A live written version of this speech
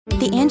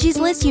The Angie's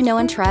List you know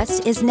and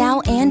trust is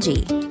now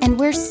Angie, and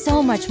we're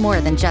so much more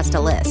than just a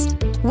list.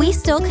 We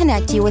still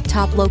connect you with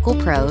top local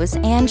pros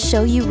and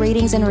show you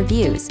ratings and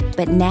reviews,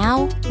 but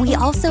now we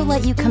also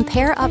let you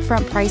compare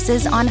upfront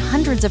prices on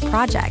hundreds of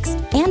projects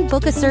and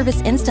book a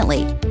service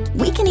instantly.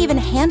 We can even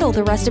handle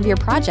the rest of your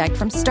project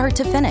from start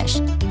to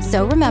finish.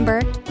 So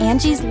remember,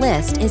 Angie's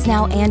List is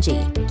now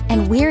Angie,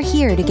 and we're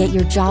here to get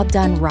your job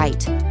done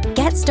right.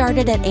 Get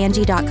started at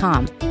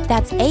Angie.com.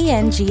 That's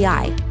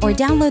ANGI, or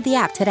download the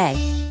app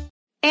today.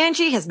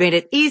 Angie has made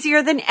it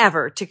easier than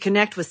ever to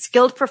connect with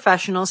skilled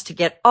professionals to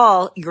get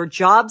all your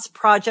jobs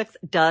projects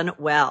done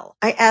well.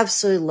 I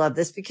absolutely love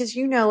this because,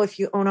 if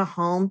you own a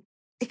home,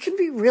 it can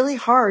be really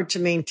hard to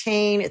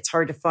maintain. It's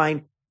hard to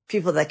find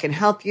people that can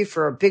help you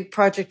for a big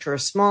project or a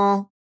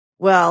small.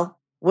 Well,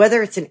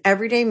 whether it's in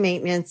everyday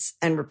maintenance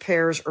and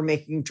repairs or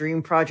making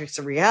dream projects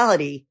a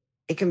reality,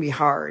 it can be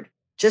hard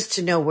just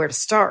to know where to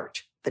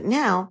start. But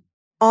now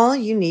all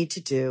you need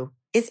to do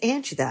is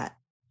Angie that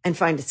and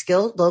find a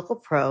skilled local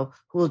pro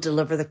who will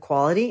deliver the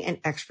quality and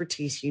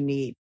expertise you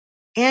need.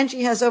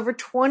 Angie has over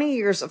 20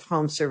 years of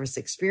home service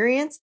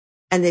experience,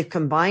 and they've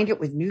combined it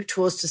with new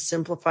tools to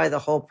simplify the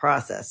whole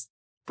process.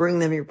 Bring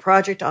them your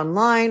project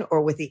online or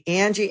with the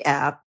Angie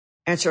app,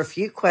 answer a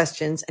few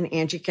questions, and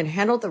Angie can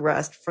handle the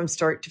rest from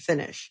start to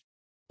finish.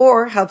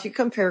 Or help you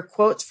compare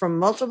quotes from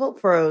multiple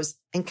pros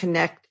and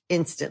connect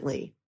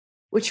instantly,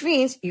 which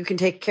means you can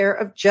take care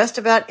of just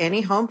about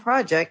any home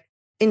project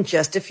in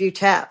just a few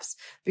taps.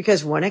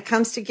 Because when it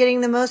comes to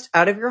getting the most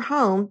out of your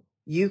home,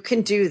 you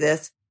can do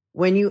this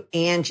when you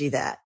Angie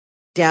that.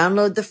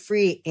 Download the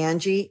free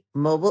Angie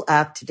mobile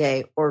app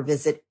today or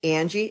visit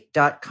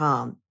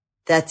Angie.com.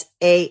 That's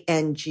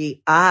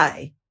ANGI.com.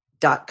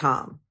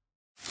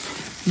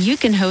 You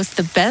can host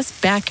the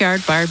best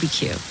backyard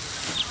barbecue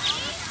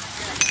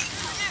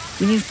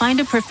when you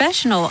find a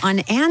professional on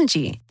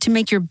Angie to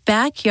make your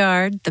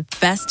backyard the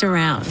best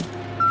around.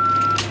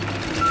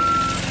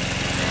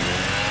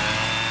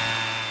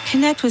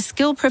 Connect with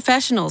skilled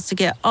professionals to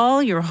get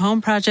all your home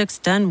projects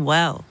done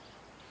well.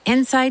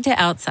 Inside to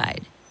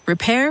outside,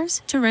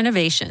 repairs to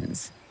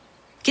renovations.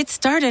 Get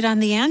started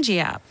on the Angie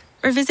app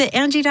or visit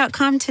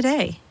Angie.com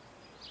today.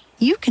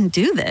 You can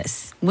do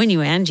this when you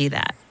Angie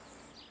that.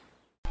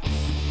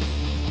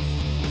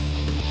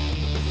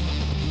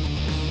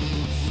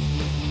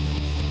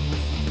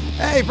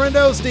 Hey,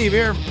 friendo, Steve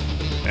here.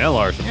 And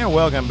Larson. And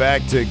welcome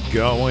back to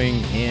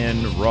Going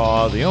in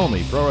Raw, the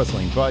only pro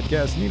wrestling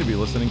podcast you need to be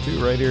listening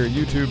to right here at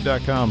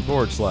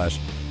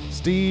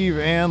youtube.com/Steve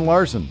and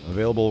Larson.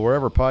 Available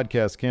wherever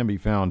podcasts can be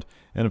found.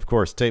 And, of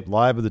course, taped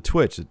live at the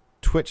Twitch at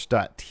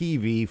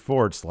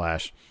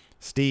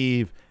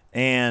twitch.tv/Steve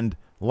and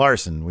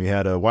Larson. We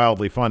had a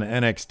wildly fun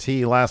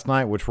NXT last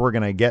night, which we're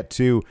going to get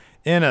to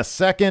in a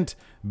second.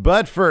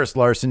 But first,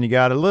 Larson, you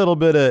got a little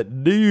bit of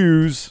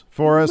news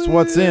for us.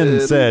 What's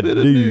in said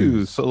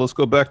news? So let's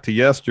go back to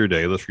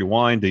yesterday. Let's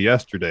rewind to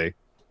yesterday.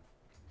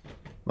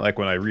 Like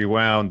when I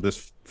rewound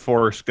this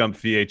Forrest Gump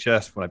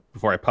VHS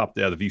before I popped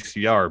it out of the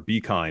VCR.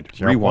 Be kind.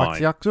 Rewind.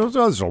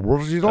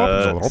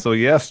 So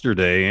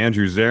yesterday,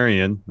 Andrew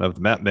Zarian of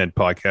the Mat Men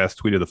podcast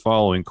tweeted the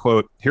following,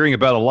 quote, "Hearing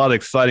about a lot of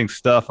exciting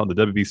stuff on the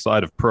WB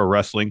side of pro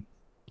wrestling.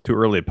 Too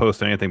early to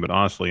post anything, but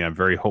honestly, I'm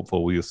very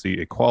hopeful we will see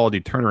a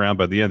quality turnaround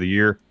by the end of the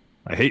year.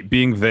 I hate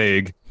being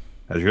vague.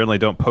 I generally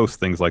don't post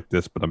things like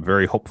this, but I'm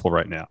very hopeful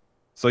right now."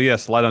 So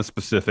yes, light on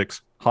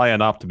specifics, high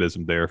on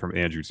optimism there from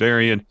Andrew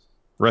Zarian.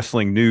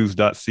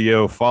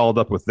 WrestlingNews.co followed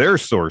up with their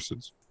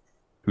sources,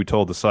 who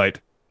told the site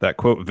that,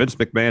 quote, "Vince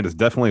McMahon is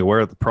definitely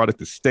aware that the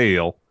product is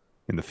stale,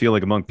 and the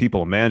feeling among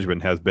people in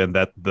management has been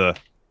that the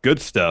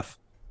good stuff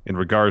in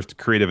regards to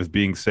creative is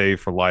being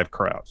saved for live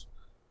crowds."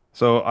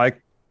 So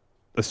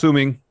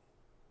assuming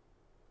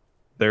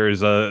there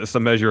is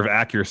some measure of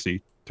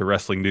accuracy to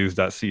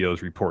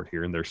WrestlingNews.co's report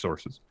here in their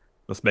sources.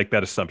 Let's make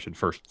that assumption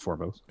first and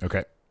foremost.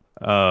 Okay.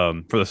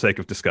 For the sake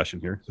of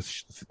discussion here,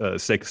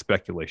 sake of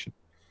speculation.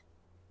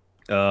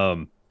 I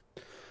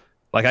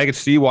could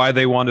see why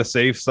they want to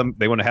save some.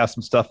 They want to have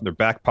some stuff in their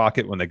back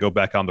pocket when they go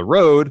back on the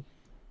road,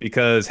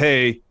 because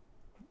hey,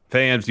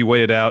 fans, you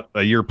waited out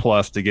a year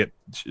plus to get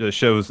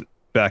shows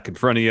back in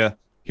front of you.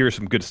 Here's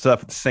some good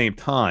stuff at the same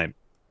time,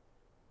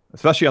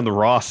 especially on the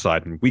Raw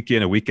side. And week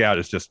in and week out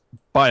is just,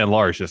 by and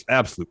large, just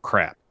absolute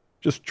crap,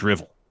 just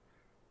drivel.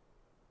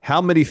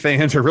 How many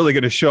fans are really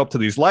going to show up to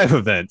these live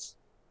events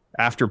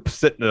after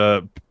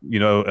sitting,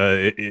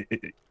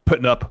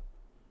 putting up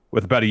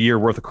with about a year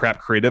worth of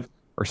crap creative?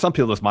 Or some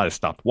people just might have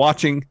stopped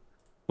watching.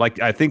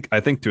 I think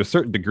to a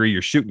certain degree,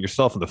 you're shooting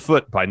yourself in the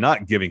foot by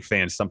not giving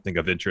fans something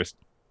of interest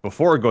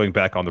before going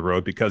back on the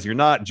road, because you're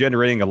not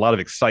generating a lot of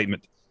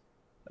excitement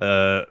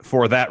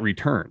for that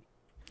return.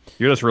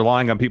 You're just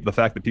relying on the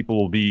fact that people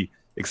will be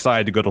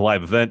excited to go to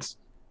live events.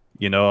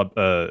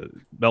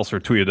 Meltzer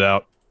tweeted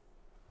out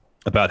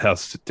about how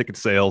ticket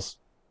sales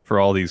for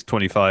all these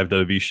 25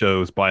 WWE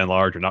shows, by and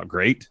large, are not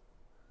great.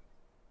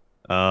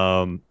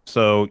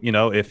 So,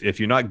 if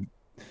you're not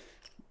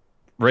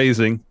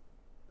raising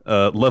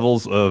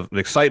levels of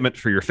excitement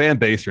for your fan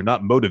base, you're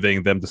not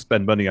motivating them to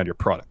spend money on your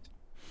product.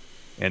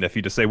 And if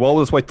you just say, well,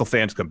 let's wait till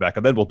fans come back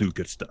and then we'll do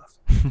good stuff.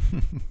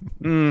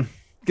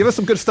 Give us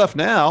some good stuff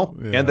now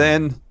and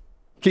then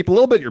keep a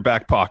little bit in your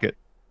back pocket.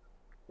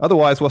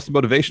 Otherwise, what's the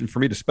motivation for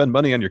me to spend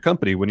money on your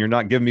company when you're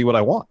not giving me what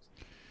I want?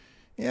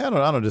 Yeah,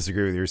 I don't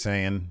disagree with what you're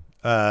saying.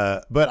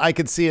 But I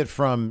could see it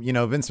from,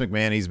 Vince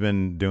McMahon. He's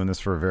been doing this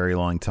for a very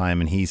long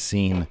time, and he's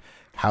seen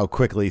how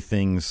quickly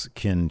things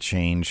can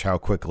change, how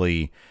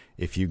quickly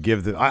if you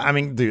give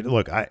dude,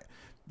 look,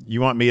 you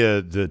want me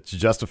to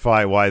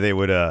justify why they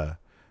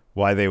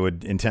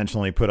would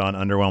intentionally put on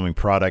underwhelming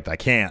product? I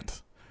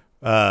can't.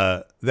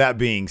 That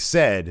being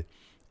said,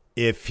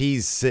 if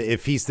he's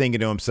thinking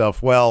to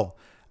himself, well,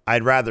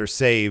 I'd rather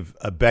save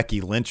a Becky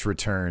Lynch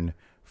return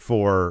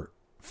for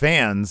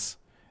fans.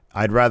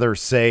 I'd rather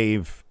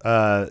save,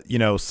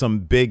 some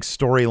big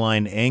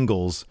storyline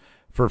angles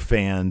for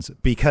fans,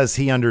 because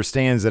he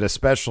understands that,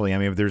 especially,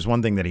 if there's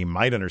one thing that he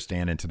might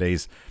understand in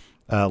today's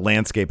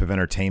landscape of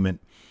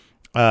entertainment,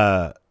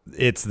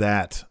 it's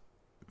that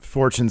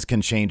fortunes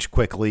can change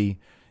quickly.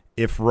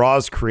 If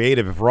Raw's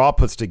creative, if Raw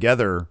puts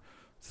together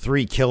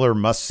 3 killer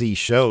must-see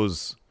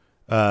shows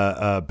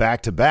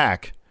back to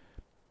back,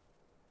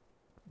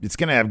 it's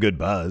going to have good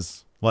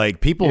buzz.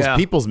 Like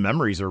people's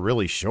memories are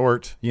really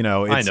short.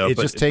 It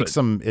just takes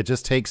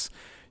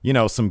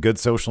some good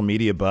social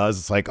media buzz.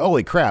 It's like,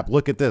 holy crap,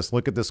 look at this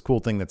cool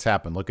thing that's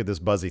happened. Look at this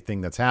buzzy thing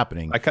that's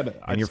happening.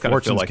 I your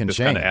fortunes feel like can this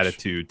change. Kind of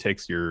attitude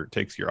takes your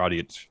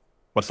audience,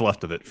 what's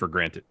left of it, for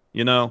granted.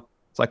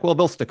 It's like, well,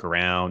 they'll stick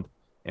around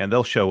and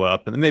they'll show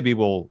up, and then maybe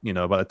we'll,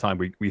 by the time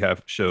we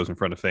have shows in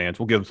front of fans,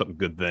 we'll give them something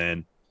good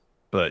then.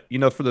 But,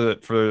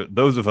 for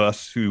those of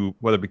us who,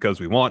 whether because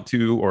we want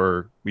to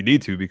or we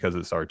need to because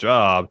it's our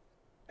job,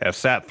 have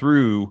sat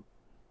through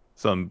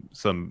some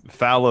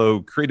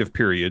fallow creative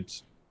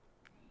periods,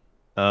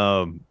 give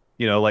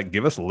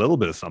us a little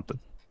bit of something.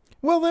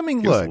 Well,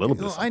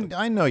 look,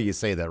 I know you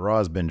say that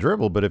Raw's been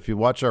dribbled, but if you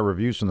watch our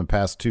reviews from the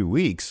past 2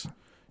 weeks,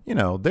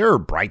 there are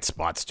bright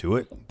spots to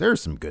it.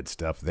 There's some good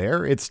stuff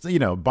there. It's,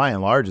 by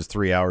and large, it's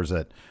 3 hours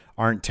that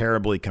aren't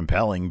terribly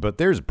compelling, but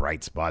there's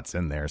bright spots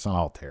in there. It's not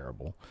all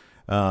terrible.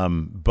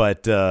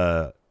 But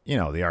the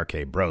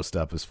Arcade Bro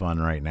stuff is fun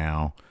right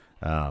now.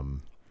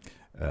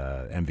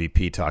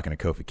 MVP talking to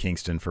Kofi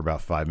Kingston for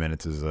about 5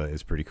 minutes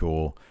is pretty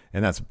cool,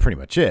 and that's pretty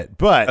much it.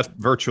 But that's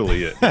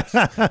virtually it.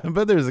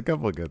 But there's a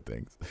couple of good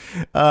things.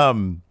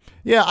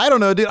 I don't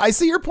know, dude. I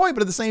see your point,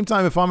 but at the same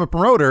time, if I'm a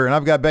promoter and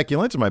I've got Becky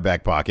Lynch in my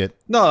back pocket,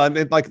 no,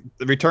 like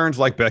the returns,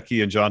 like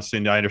Becky and John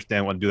Cena, I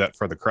understand want to do that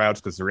for the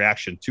crowds because the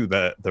reaction to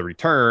the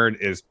return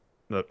is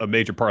a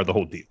major part of the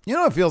whole deal.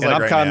 It feels and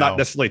like I'm kind of not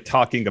necessarily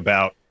talking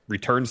about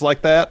returns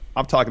like that.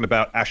 I'm talking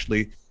about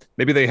actually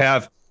maybe they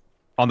have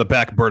on the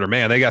back burner,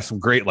 man, they got some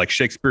great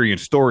Shakespearean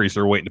stories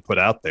they're waiting to put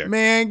out there.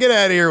 Man, get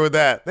out of here with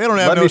that. They don't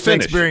have no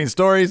Shakespearean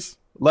stories.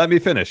 Let me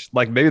finish.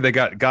 Maybe they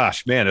got,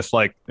 gosh, man, it's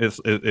like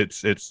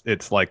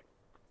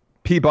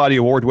Peabody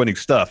Award-winning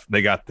stuff.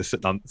 They got this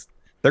sitting on.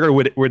 They're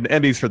going to win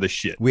Emmys for this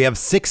shit. We have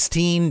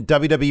 16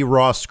 WWE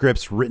Raw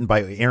scripts written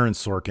by Aaron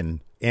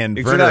Sorkin and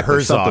Werner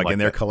Herzog in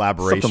their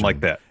collaboration. Something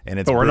like that. And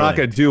it's but we're brilliant. Not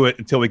going to do it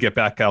until we get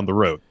back on the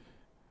road.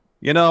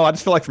 I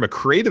just feel like from a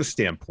creative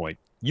standpoint,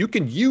 you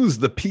can use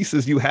the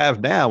pieces you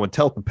have now and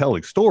tell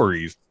compelling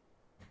stories.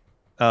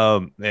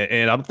 And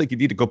I don't think you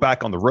need to go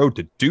back on the road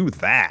to do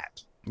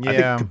that. Yeah. I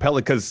think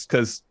compelling because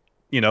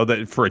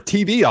that for a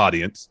TV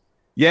audience,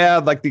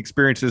 the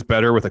experience is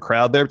better with a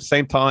crowd there. At the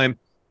same time,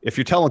 if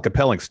you're telling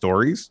compelling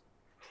stories,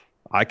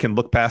 I can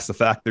look past the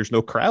fact there's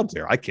no crowds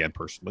there. I can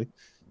personally.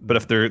 But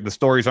if the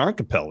stories aren't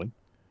compelling,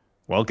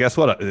 well, guess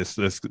what? It's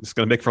going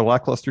to make for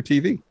lackluster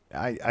TV.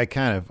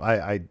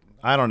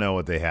 I don't know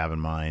what they have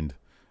in mind.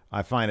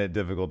 I find it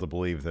difficult to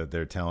believe that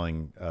they're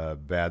telling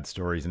bad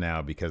stories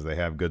now because they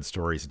have good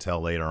stories to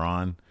tell later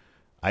on.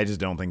 I just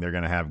don't think they're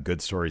going to have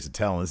good stories to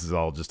tell. And this is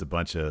all just a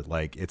bunch of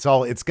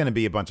it's going to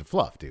be a bunch of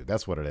fluff, dude.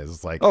 That's what it is.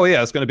 It's like, oh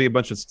yeah, it's going to be a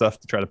bunch of stuff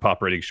to try to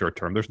pop ratings short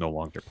term. There's no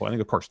long-term planning,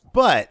 of course not.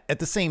 But at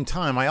the same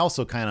time, I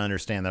also kind of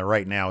understand that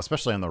right now,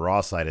 especially on the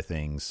Raw side of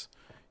things,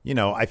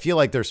 I feel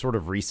like they're sort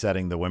of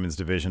resetting the women's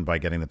division by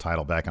getting the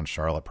title back on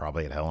Charlotte,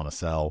 probably at Hell in a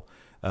Cell.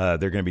 They're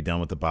going to be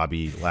done with the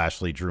Bobby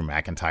Lashley, Drew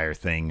McIntyre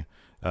thing.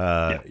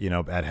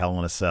 At Hell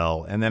in a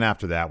Cell. And then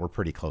after that, we're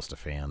pretty close to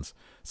fans.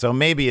 So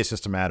maybe it's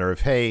just a matter of,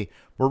 hey,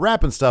 we're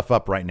wrapping stuff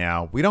up right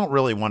now. We don't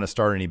really want to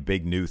start any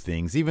big new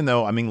things, even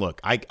though,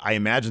 look, I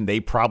imagine they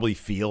probably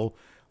feel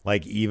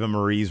like Eva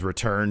Marie's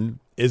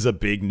return is a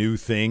big new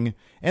thing.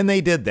 And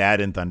they did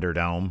that in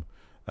Thunderdome.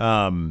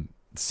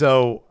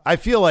 So I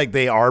feel like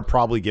they are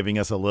probably giving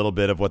us a little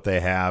bit of what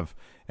they have,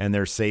 and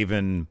they're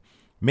saving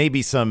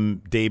maybe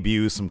some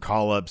debuts, some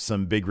call-ups,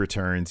 some big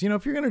returns.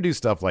 If you're going to do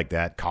stuff like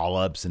that,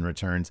 call-ups and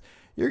returns,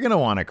 you're going to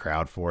want a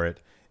crowd for it.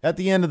 At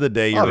the end of the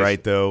day, you're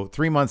right, though.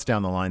 3 months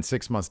down the line,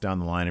 6 months down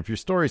the line, if your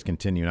stories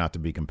continue not to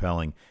be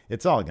compelling,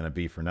 it's all going to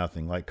be for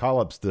nothing. Like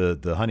call-ups,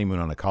 the honeymoon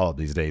on a call-up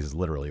these days is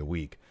literally a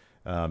week.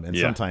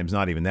 Sometimes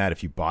not even that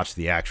if you botch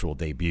the actual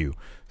debut.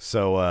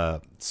 So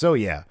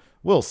yeah,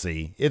 we'll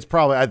see. It's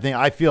probably,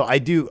 I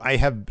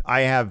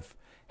have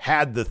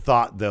had the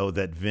thought, though,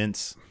 that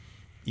Vince,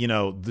 you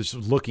know, just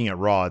looking at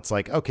Raw, it's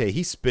like, okay,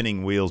 he's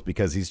spinning wheels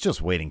because he's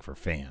just waiting for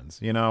fans,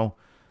 you know?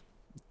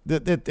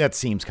 That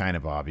seems kind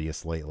of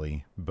obvious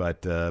lately,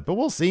 but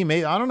we'll see.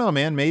 Maybe, I don't know,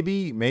 man.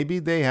 Maybe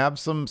they have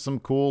some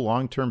cool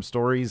long-term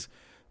stories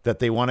that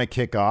they want to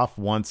kick off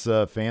once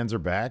fans are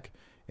back,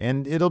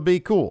 and it'll be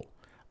cool.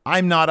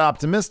 I'm not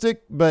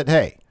optimistic, but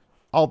hey,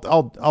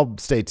 I'll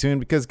stay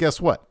tuned because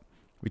guess what?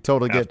 We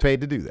totally get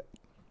paid to do that.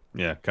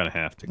 Yeah, kind of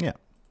have to. Yeah.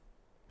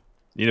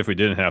 Even if we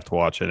didn't have to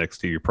watch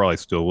NXT, you probably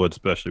still would,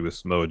 especially with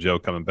Samoa Joe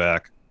coming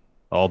back.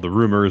 All the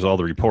rumors, all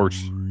the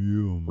reports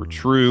were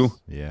true.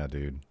 Yeah,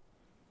 dude.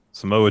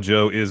 Samoa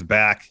Joe is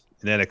back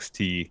in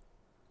NXT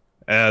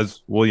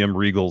as William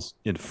Regal's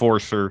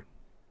enforcer.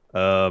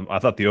 I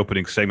thought the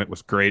opening segment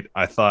was great.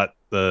 I thought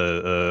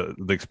the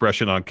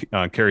expression on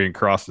Karrion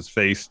Kross's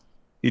face,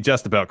 he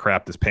just about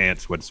crapped his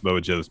pants when Samoa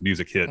Joe's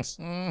music hits.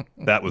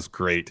 That was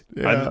great.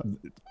 Yeah.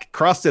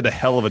 Kross did a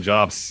hell of a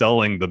job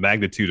selling the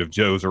magnitude of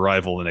Joe's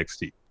arrival in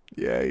NXT.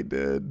 Yeah, he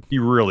did. He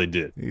really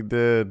did. He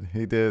did.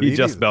 He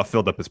just about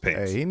filled up his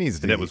pants. Hey, he needs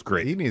to. And it was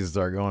great. He needs to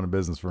start going to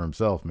business for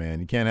himself,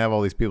 man. You can't have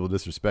all these people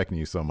disrespecting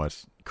you so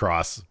much,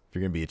 Kross. If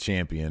you're gonna be a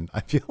champion,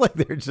 I feel like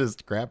they're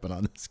just crapping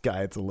on this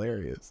guy. It's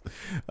hilarious.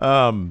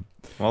 Well,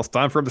 it's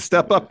time for him to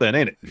step up, then,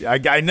 ain't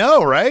it? I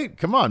know, right?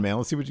 Come on, man.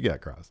 Let's see what you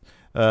got, Kross.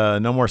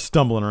 No more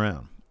stumbling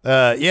around.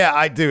 Yeah,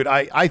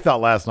 I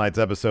thought last night's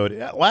episode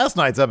of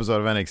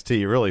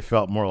NXT really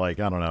felt more like,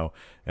 I don't know,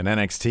 an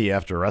NXT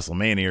after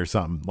WrestleMania or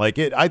something. Like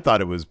I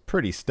thought it was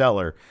pretty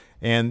stellar.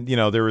 And, you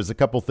know, there was a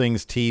couple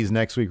things teased.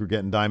 Next week we're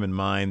getting Diamond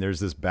Mine.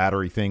 There's this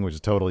battery thing, which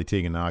is totally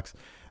Tegan Nox.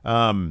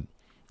 Yeah,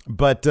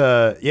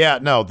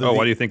 no.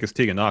 Why do you think it's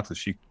Tegan Nox? Is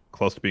she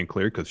close to being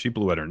cleared? Because she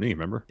blew at her knee,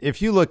 remember?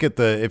 If you look at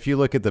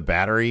the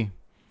battery,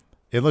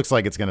 it looks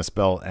like it's going to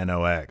spell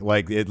NOX.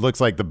 Like it looks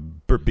like the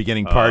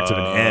beginning parts of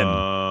an N,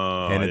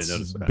 and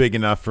it's big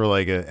enough for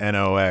like a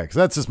NOX.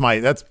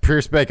 That's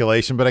pure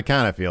speculation, but I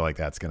kind of feel like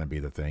that's going to be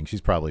the thing.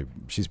 She's probably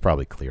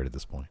cleared at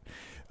this point.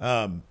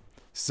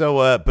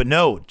 But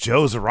no,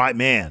 Joe's the right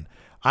man.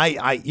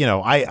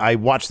 I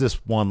watched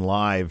this one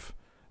live,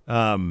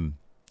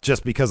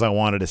 just because I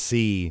wanted to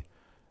see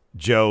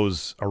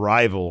Joe's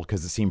arrival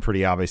because it seemed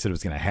pretty obvious that it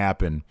was going to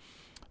happen,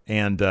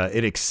 and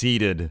it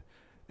exceeded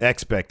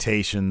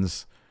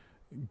expectations.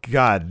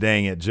 God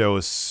dang it, Joe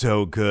is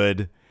so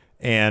good.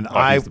 And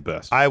he's the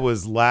best. I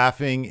was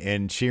laughing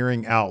and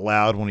cheering out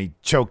loud when he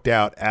choked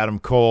out Adam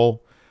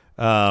Cole.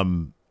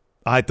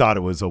 I thought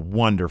it was a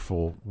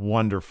wonderful,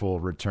 wonderful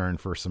return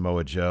for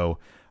Samoa Joe.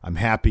 I'm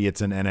happy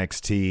it's in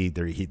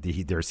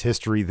NXT. There's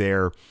history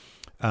there.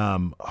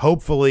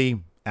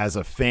 Hopefully, as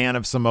a fan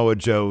of Samoa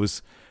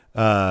Joe's,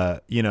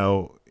 there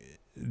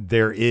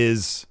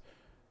is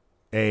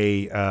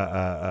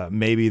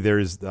maybe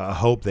there's a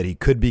hope that he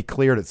could be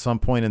cleared at some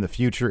point in the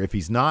future. If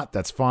he's not,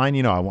 that's fine.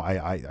 You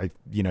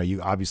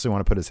obviously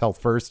want to put his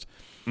health first,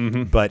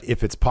 but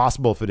if it's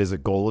possible, if it is a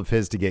goal of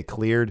his to get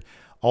cleared,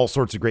 all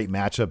sorts of great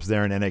matchups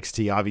there in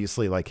NXT.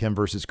 Obviously, like him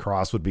versus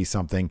Kross would be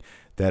something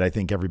that I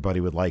think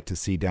everybody would like to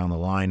see down the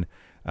line.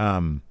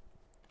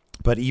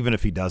 But even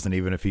if he doesn't,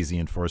 even if he's the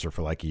enforcer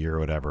for like a year or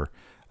whatever,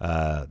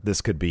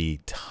 this could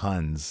be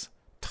tons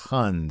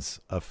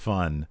of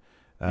fun.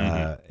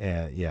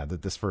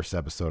 This first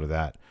episode of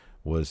that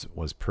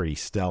was pretty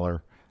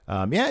stellar.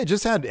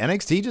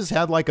 NXT just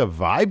had like a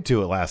vibe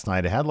to it last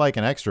night. It had like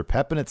an extra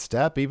pep in its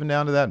step, even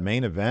down to that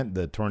main event,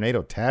 the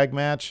Tornado Tag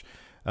match.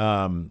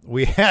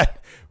 We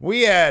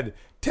had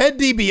Ted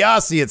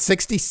DiBiase at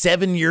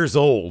 67 years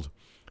old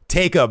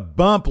take a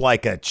bump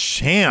like a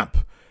champ.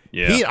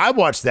 Yeah. I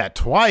watched that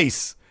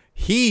twice.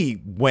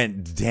 He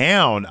went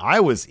down. I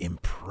was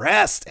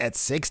impressed at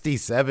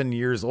 67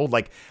 years old.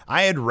 Like,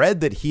 I had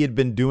read that he had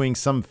been doing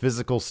some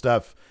physical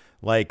stuff,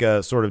 like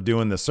sort of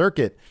doing the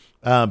circuit.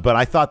 But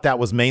I thought that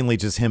was mainly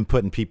just him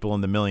putting people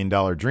in the $1 Million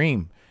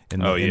Dream in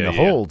the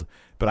hold.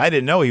 But I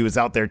didn't know he was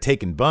out there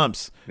taking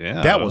bumps.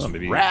 Yeah, that was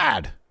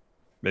rad.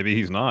 Maybe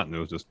he's not, and it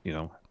was just,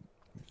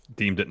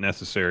 deemed it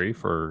necessary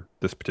for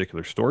this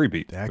particular story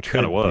beat, which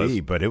kind of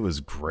was. But it was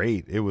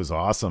great. It was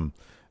awesome.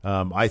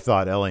 I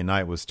thought LA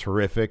Knight was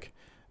terrific.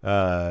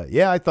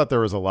 I thought there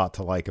was a lot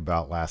to like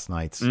about last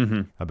night's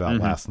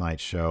last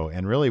night's show.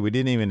 And really, we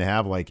didn't even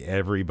have like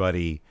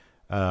everybody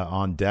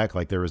on deck.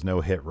 Like there was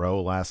no hit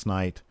row last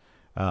night.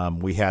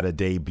 We had a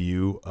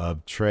debut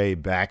of Trey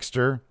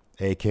Baxter,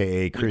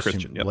 aka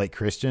Lake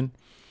Christian.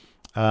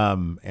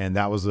 And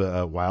that was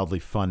a wildly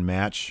fun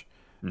match.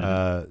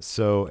 And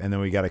then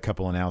we got a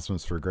couple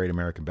announcements for Great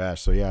American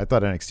Bash. So yeah, I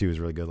thought NXT was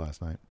really good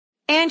last night.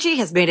 Angie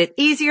has made it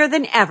easier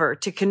than ever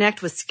to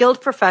connect with skilled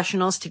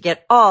professionals to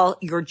get all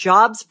your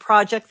jobs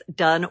projects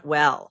done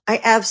well. I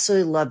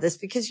absolutely love this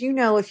because,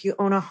 if you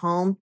own a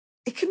home,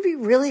 it can be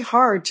really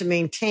hard to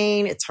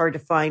maintain. It's hard to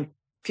find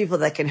people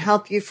that can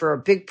help you for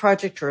a big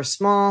project or a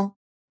small.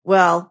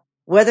 Well,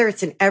 whether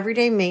it's in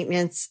everyday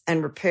maintenance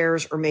and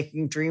repairs or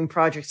making dream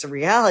projects a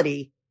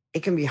reality,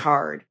 it can be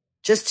hard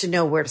just to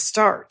know where to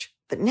start.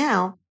 But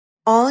now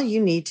all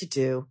you need to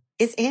do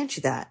is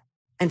Angie that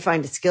and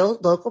find a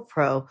skilled local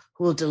pro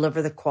who will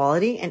deliver the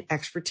quality and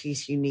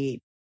expertise you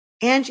need.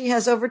 Angie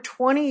has over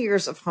 20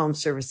 years of home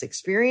service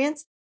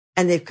experience,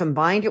 and they've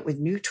combined it with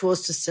new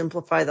tools to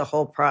simplify the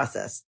whole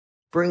process.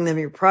 Bring them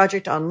your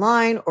project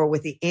online or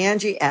with the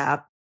Angie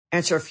app,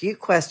 answer a few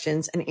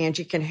questions, and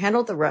Angie can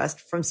handle the rest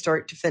from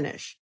start to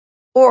finish.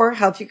 Or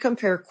help you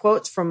compare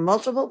quotes from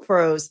multiple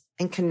pros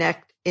and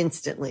connect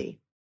instantly,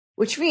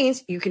 which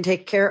means you can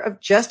take care of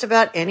just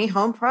about any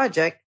home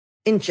project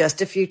in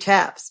just a few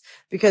taps.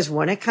 Because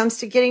when it comes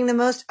to getting the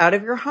most out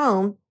of your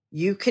home,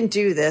 you can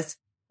do this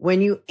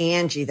when you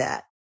Angie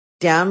that.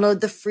 Download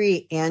the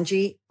free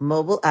Angie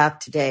mobile app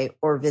today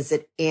or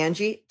visit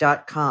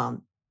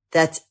Angie.com.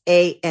 That's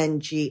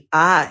ANGI.com.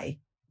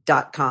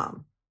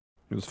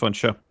 It was a fun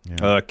show.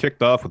 Yeah.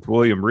 Kicked off with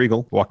William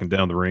Regal walking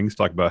down the rings,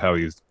 talking about how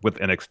he's with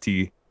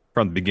NXT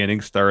from the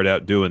beginning, started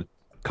out doing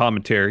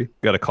commentary,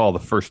 got a call the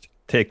first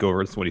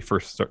takeover. That's when he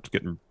first starts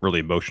getting really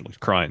emotional. He's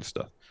crying and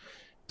stuff.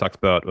 Talks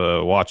about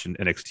watching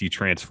NXT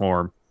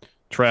transform,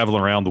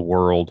 traveling around the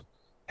world,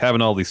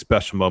 having all these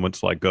special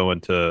moments like going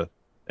to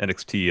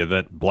NXT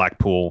event in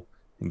Blackpool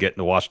and getting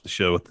to watch the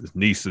show with his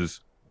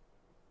nieces.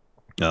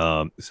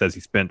 Says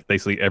he spent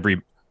basically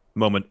every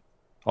moment,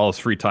 all his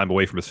free time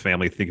away from his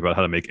family, thinking about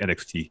how to make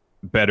NXT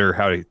better,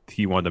 how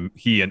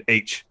he and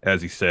H,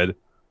 as he said,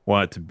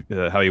 wanted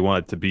to how he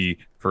wanted to be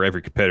for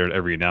every competitor and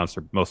every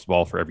announcer, most of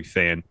all for every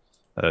fan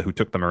who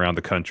took them around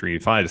the country. He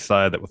finally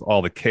decided that with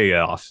all the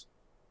chaos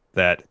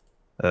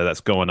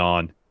that's going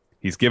on,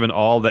 he's given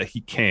all that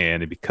he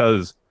can, and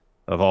because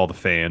of all the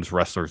fans,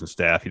 wrestlers, and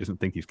staff, he doesn't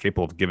think he's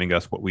capable of giving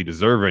us what we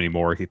deserve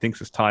anymore. He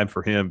thinks it's time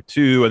for him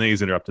to, and then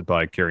he's interrupted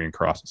by Karrion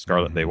Kross and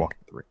Scarlett. They walk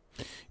into the ring.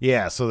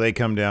 Yeah, so they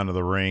come down to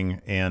the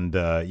ring, and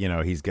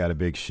he's got a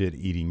big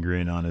shit-eating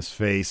grin on his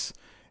face,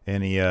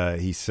 and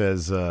he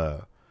says,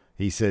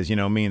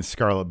 me and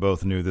Scarlett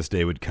both knew this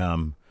day would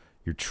come.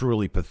 You're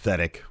truly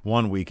pathetic.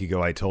 1 week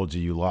ago, I told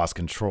you lost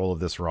control of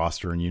this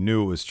roster, and you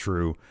knew it was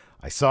true.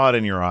 I saw it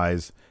in your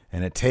eyes,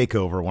 and at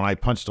TakeOver, when I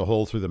punched a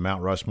hole through the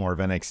Mount Rushmore of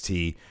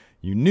NXT,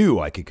 you knew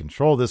I could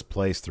control this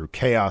place through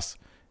chaos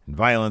and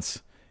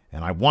violence,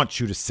 and I want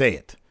you to say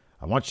it.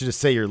 I want you to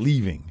say you're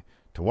leaving,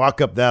 to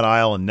walk up that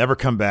aisle and never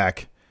come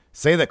back.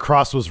 Say that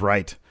Kross was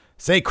right.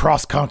 Say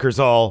Kross conquers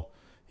all.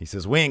 He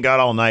says, we ain't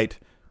got all night.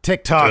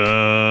 TikTok.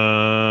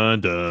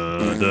 Dun,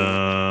 dun, dun.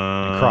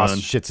 And Kross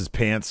shits his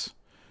pants.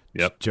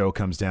 Yep. Joe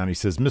comes down. He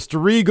says, Mr.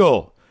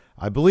 Regal,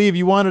 I believe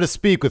you wanted to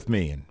speak with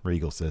me. And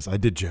Regal says, I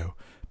did, Joe,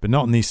 but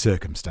not in these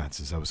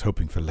circumstances. I was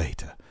hoping for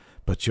later,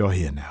 but you're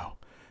here now.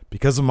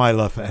 Because of my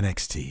love for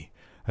NXT,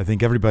 I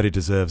think everybody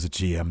deserves a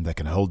GM that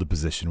can hold a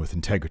position with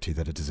integrity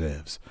that it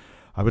deserves.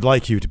 I would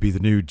like you to be the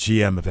new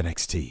GM of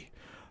NXT.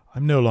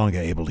 I'm no longer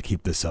able to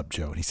keep this up,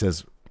 Joe. And he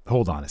says,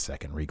 hold on a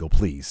second, Regal,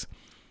 please.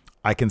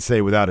 I can say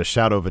without a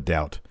shadow of a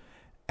doubt,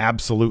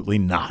 absolutely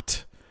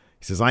not.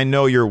 He says, I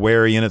know you're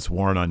wary and it's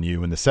worn on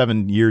you. In the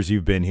 7 years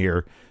you've been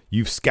here,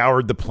 you've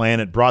scoured the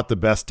planet, brought the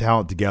best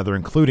talent together,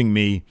 including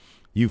me.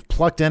 You've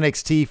plucked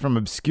NXT from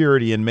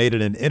obscurity and made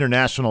it an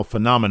international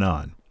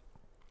phenomenon.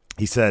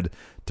 He said,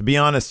 to be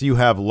honest, you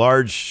have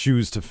large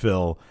shoes to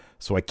fill,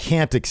 so I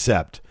can't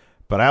accept,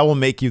 but I will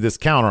make you this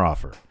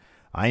counteroffer.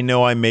 I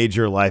know I made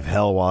your life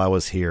hell while I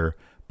was here,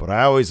 but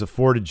I always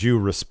afforded you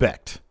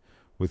respect.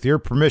 With your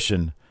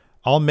permission,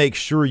 I'll make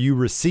sure you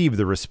receive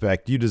the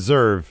respect you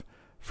deserve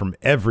from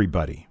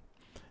everybody.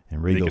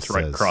 And Regal says,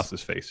 right across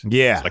his face.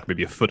 Yeah. It's like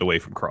maybe a foot away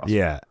from Kross.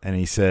 Yeah, and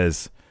he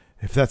says,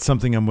 if that's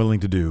something I'm willing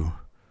to do,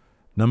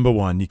 number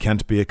one, you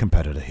can't be a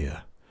competitor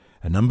here.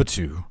 And number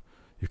two,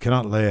 you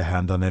cannot lay a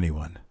hand on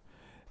anyone.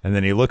 And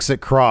then he looks at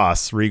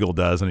Kross, Regal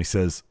does, and he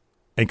says,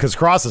 and because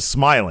Kross is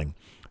smiling,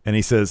 and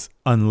he says,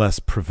 unless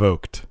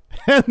provoked.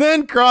 And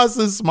then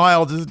Kross's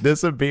smile just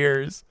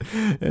disappears.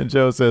 And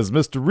Joe says,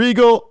 Mr.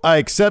 Regal, I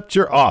accept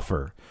your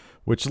offer,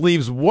 which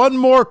leaves one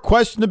more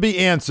question to be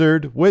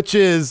answered, which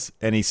is,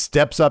 and he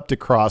steps up to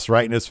Kross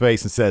right in his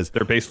face and says,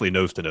 they're basically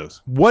nose to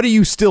nose. What are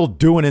you still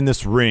doing in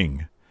this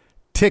ring?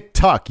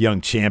 Tick-tock, young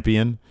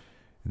champion.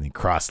 And then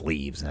Kross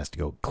leaves and has to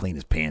go clean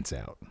his pants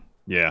out.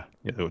 Yeah,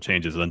 he'll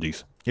change his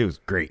undies. It was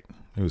great.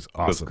 It was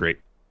awesome. It was great.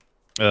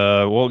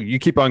 Well, you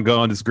keep on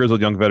going. This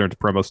Grizzled Young Veteran to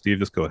promo, Steve.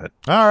 Just go ahead.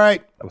 All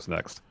right. That was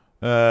next.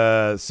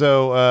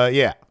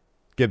 Yeah.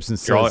 Gibson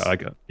says.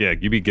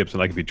 You be Gibson.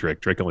 I can be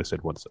Drake. Drake only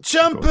said one sentence.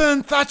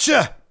 Jumpin'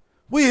 Thatcher.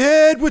 We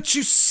heard what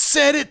you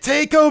said at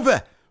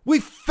TakeOver. We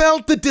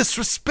felt the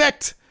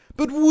disrespect.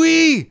 But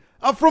we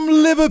are from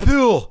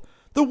Liverpool,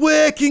 the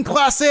working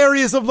class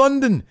areas of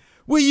London.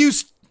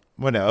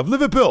 Of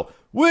Liverpool.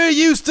 We're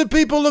used to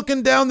people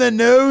looking down their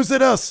nose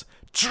at us,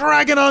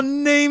 dragging our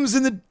names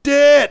in the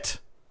dirt.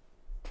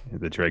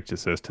 The Drake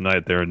just says,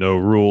 tonight there are no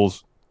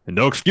rules and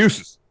no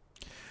excuses.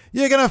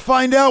 You're going to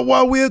find out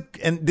while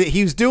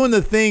he was doing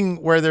the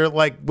thing where they're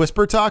like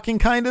whisper talking,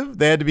 kind of.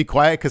 They had to be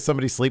quiet because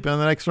somebody's sleeping in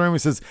the next room. He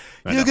says,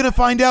 you're going to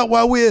find out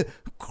while we're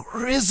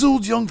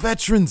grizzled young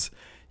veterans.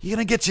 You're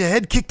going to get your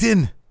head kicked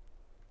in.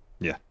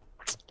 Yeah.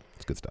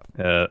 It's good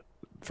stuff.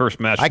 First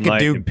match I tonight,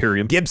 could do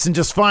Imperium. Gibson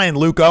just fine,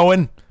 Luke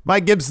Owen.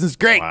 Mike Gibson's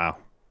great.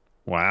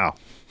 Wow.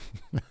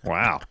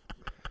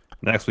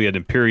 Next, we had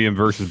Imperium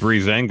versus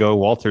Breezango.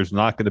 Walter's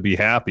not going to be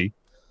happy.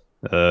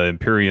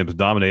 Imperium's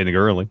dominating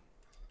early.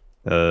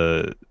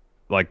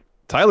 Like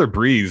Tyler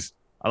Breeze,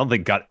 I don't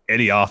think got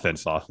any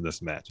offense off in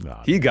this match.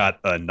 No, he got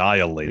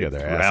annihilated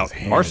throughout.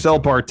 Marcel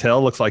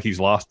Bartel looks like he's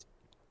lost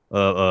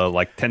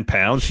like 10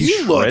 pounds.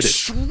 He looks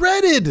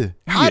shredded.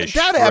 How did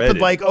that happen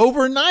like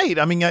overnight?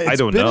 I mean,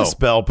 it's been a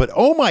spell, but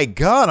oh my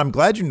God, I'm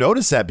glad you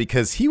noticed that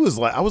because he was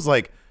like, I was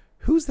like,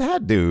 who's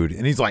that dude?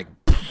 And he's like,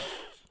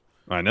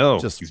 I know.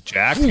 He's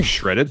jacked. He's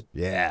shredded.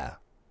 Yeah.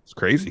 It's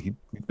crazy.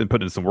 He's been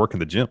putting in some work in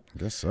the gym. I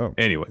guess so.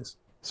 Anyways,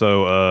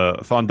 so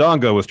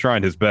Fandango was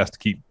trying his best to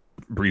keep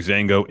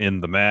Breezango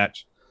in the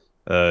match.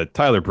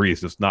 Tyler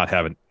Breeze is not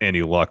having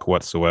any luck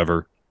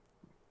whatsoever.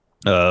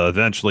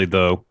 Eventually,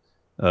 though,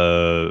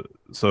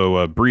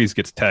 Breeze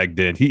gets tagged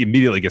in. He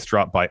immediately gets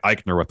dropped by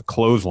Eichner with the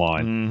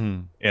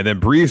clothesline, and then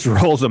Breeze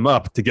rolls him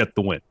up to get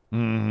the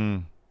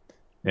win.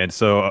 And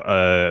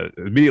so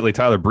immediately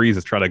Tyler Breeze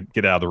is trying to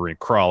get out of the ring,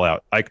 crawl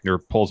out. Eichner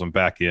pulls him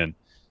back in.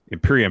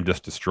 Imperium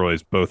just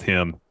destroys both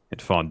him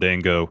and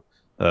Fandango.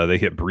 They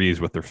hit Breeze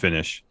with their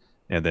finish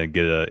and then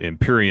get an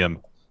Imperium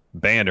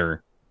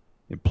banner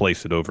and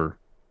place it over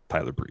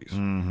Tyler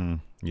Breeze.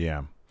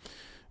 Yeah.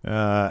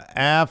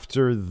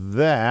 After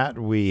that,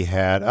 we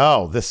had...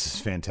 Oh, this is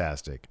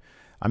fantastic.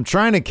 I'm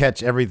trying to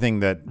catch everything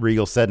that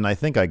Regal said, and I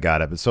think I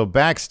got it. But so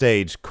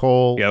backstage,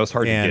 Cole it was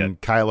hard and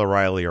Kyle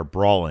O'Reilly are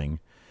brawling.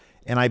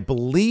 And I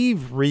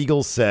believe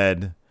Regal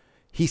said...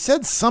 He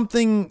said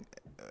something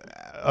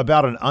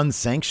about an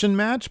unsanctioned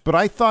match, but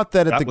I thought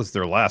that was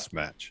their last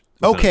match.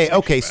 Okay.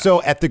 Match.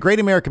 So at the Great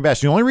American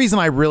Bash, the only reason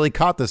I really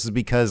caught this is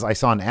because I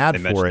saw an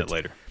ad for it.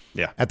 Later.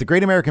 Yeah. At the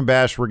Great American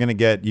Bash, we're going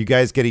to you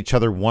guys get each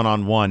other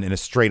one-on-one in a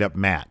straight-up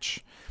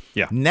match.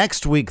 Yeah.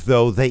 Next week,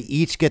 though, they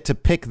each get to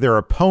pick their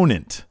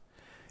opponent.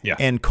 Yeah.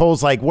 And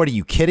Cole's like, what, are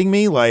you kidding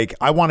me? Like,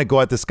 I want to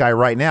go at this guy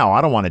right now.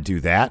 I don't want to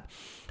do that.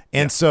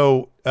 And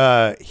so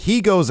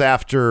he goes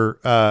after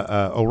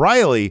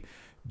O'Reilly.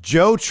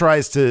 Joe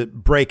tries to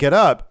break it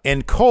up,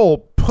 and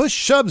Cole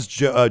shoves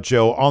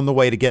Joe on the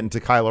way to get into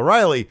Kyle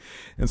O'Reilly.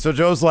 And so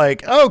Joe's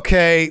like,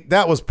 okay,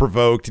 that was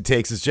provoked. He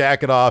takes his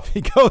jacket off.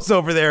 He goes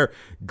over there,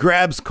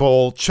 grabs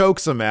Cole,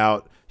 chokes him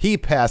out. He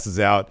passes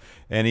out,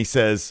 and he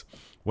says,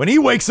 when he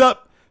wakes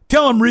up,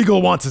 tell him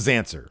Regal wants his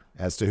answer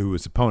as to who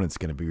his opponent's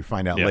going to be. We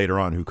find out later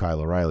on who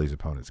Kyle O'Reilly's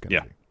opponent's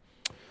going to be.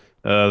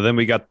 Then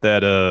we got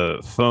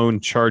that phone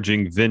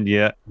charging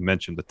vignette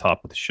mentioned at the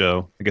top of the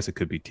show. I guess it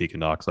could be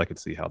Tegan Knox. I could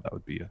see how that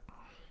would be a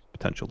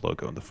potential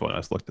logo on the phone. I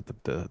just looked at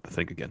the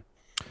thing again.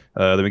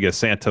 Then we get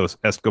Santos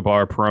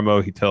Escobar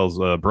promo. He tells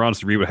Bronze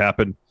to read what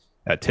happened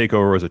at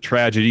TakeOver was a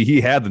tragedy.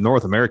 He had the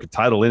North American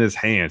title in his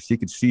hands. He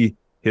could see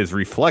his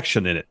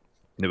reflection in it,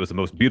 and it was the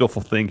most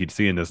beautiful thing he'd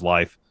see in his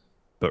life.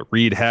 But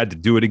Reed had to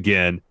do it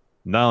again.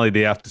 Not only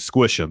did they have to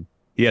squish him,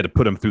 he had to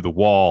put him through the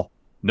wall.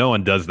 No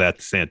one does that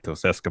to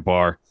Santos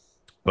Escobar.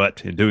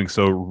 But in doing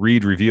so,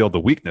 Reed revealed the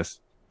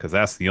weakness because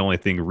that's the only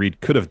thing Reed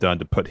could have done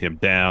to put him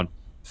down.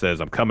 Says,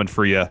 I'm coming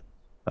for you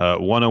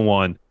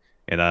one-on-one,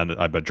 and I'm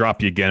going to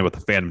drop you again with the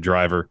Phantom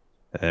Driver.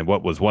 And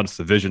what was once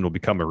the vision will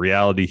become a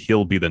reality.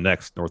 He'll be the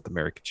next North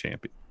American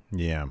champion.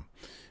 Yeah.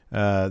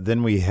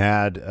 Then we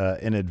had,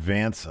 in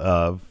advance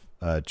of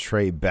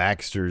Trey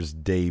Baxter's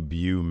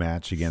debut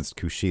match against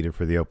Kushida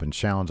for the Open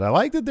Challenge. I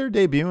like that they're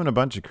debuting a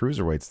bunch of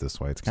cruiserweights this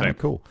way. It's kind of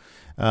cool.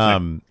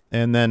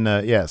 And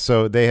then,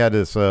 so they had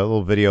this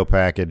little video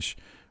package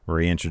where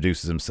he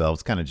introduces himself.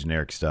 It's kind of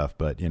generic stuff,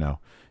 but,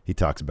 he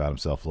talks about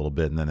himself a little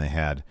bit. And then they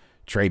had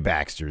Trey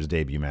Baxter's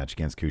debut match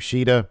against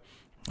Kushida.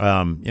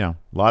 A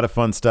lot of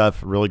fun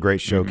stuff. Really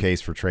great showcase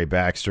for Trey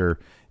Baxter.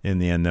 In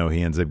the end, though,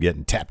 he ends up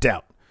getting tapped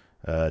out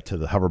to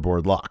the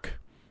hoverboard lock.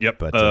 Yep.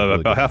 But really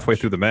about halfway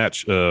through the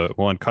match,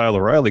 Kyle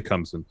O'Reilly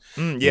comes in.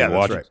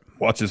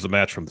 Watches the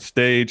match from the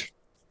stage.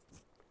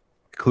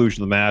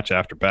 Conclusion of the match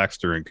after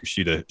Baxter and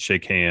Kushida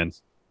shake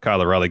hands. Kyle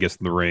O'Reilly gets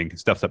in the ring,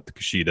 steps up to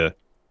Kushida,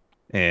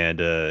 and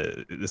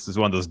this is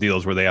one of those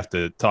deals where they have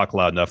to talk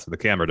loud enough to the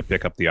camera to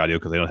pick up the audio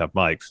because they don't have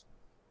mics.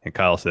 And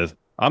Kyle says,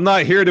 I'm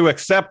not here to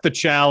accept the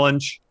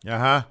challenge,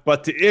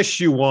 but to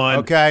issue one.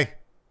 Okay.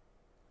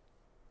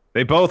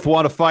 They both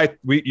want to fight.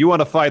 You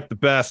want to fight the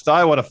best.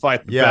 I want to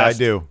fight the best. Yeah, I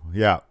do.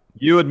 Yeah.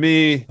 You and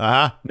me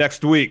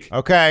next week.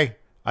 Okay.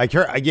 I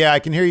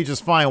can hear you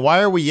just fine.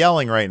 Why are we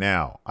yelling right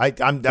now? I'm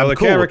so the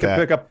cool camera with can that.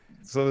 pick up,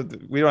 so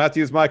we don't have to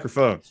use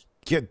microphones.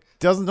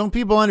 Don't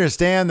people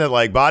understand that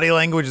like body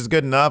language is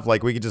good enough?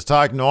 Like we could just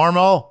talk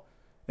normal.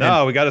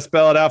 No, we got to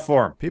spell it out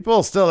for them.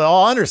 People still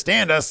all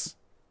understand us.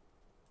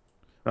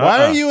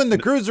 Why are you in the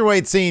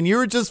cruiserweight scene? You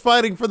were just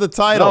fighting for the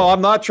title. No, I'm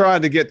not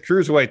trying to get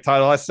cruiserweight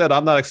title. I said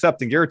I'm not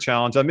accepting your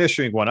challenge. I'm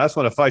issuing one. I just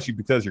want to fight you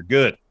because you're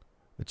good.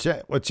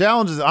 What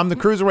challenge is? I'm the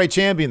cruiserweight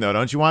champion, though.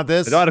 Don't you want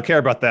this? I don't care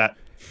about that.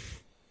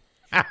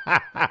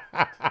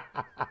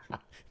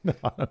 No,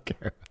 I don't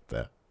care about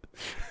that.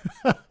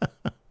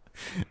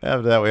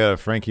 After that, we had a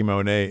Frankie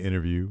Monet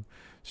interview.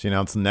 She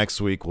announced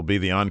next week will be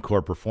the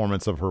encore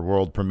performance of her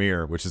world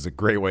premiere, which is a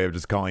great way of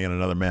just calling it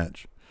another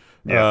match.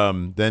 Yeah.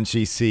 Then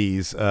she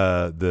sees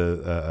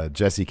the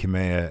Jessie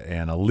Kamea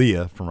and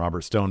Aaliyah from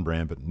Robert Stone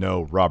brand, but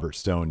no Robert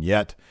Stone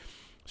yet.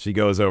 She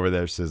goes over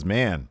there, says,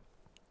 man,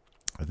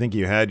 I think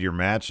you had your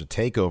match, a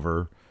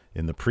takeover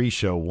in the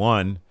pre-show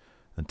 1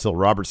 until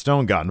Robert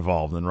Stone got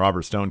involved. And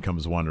Robert Stone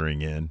comes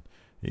wandering in.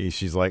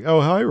 She's like,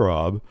 "Oh, hi,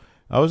 Rob.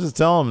 I was just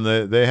telling them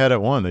that they had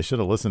it won. They should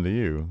have listened to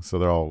you." So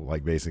they're all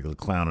like basically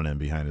clowning him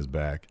behind his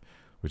back,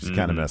 which is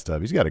kind of messed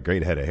up. He's got a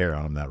great head of hair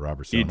on him, that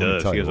Robert Stone. He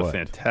does. He has a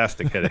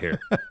fantastic head of hair.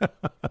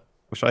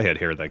 Wish I had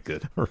hair that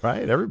good.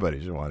 Right?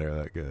 Everybody should want hair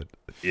that good.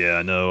 Yeah,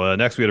 I know.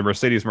 Next, we had a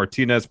Mercedes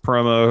Martinez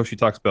promo. She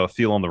talks about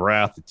feeling the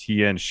wrath of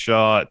Tien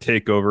Shaw at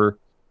TakeOver,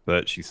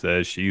 but she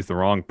says she's the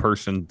wrong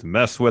person to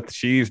mess with.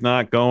 She's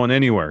not going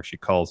anywhere. She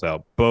calls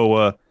out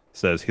Boa,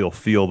 says he'll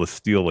feel the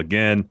steel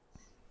again,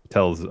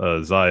 tells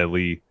Xia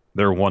Li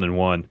they're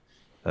 1-1.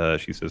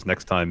 She says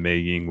next time Mei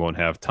Ying won't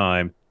have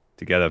time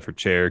to get up for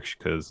chair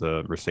because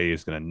Mercedes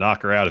is going to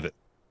knock her out of it.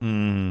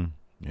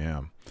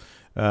 Yeah.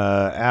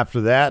 After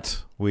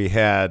that, we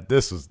had,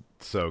 this was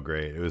so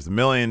great. It was the $1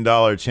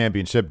 Million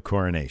Championship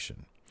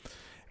coronation.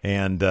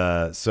 And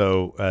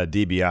so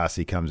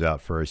DiBiase comes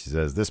out first. He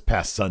says, "This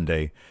past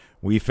Sunday,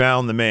 we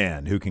found the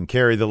man who can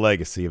carry the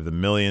legacy of the $1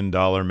 Million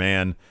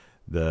Man.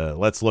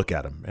 Let's look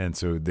at him." And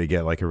so they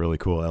get like a really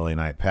cool LA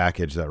Knight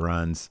package that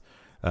runs.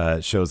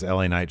 It shows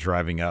LA Knight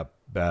driving up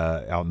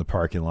out in the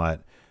parking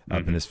lot,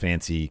 up in his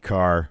fancy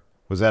car.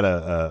 Was that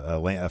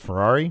a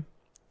Ferrari?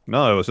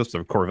 No, it was just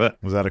a Corvette.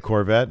 Was that a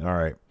Corvette? All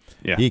right.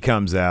 Yeah. He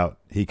comes out.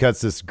 He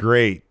cuts this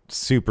great,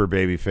 super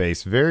baby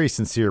face, very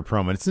sincere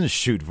promo. It's in a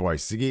shoot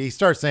voice. He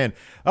starts saying,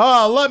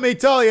 "Oh, let me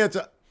tell you.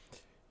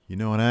 You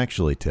know what?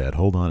 Actually, Ted,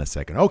 hold on a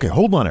second. Okay,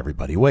 hold on,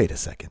 everybody. Wait a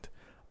second.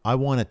 I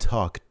want to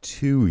talk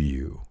to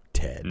you,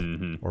 Ted.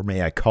 Or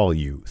may I call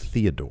you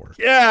Theodore?"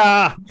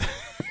 Yeah.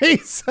 He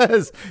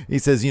says,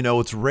 "You know,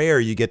 it's rare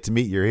you get to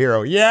meet your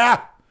hero."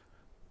 Yeah.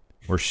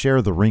 Or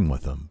share the ring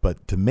with him.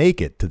 But to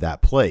make it to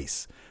that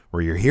place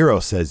where your hero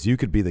says you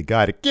could be the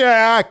guy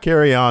to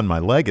carry on my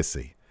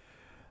legacy,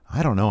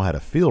 I don't know how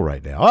to feel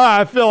right now.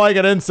 I feel like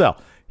an incel.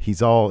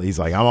 He's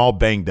like, "I'm all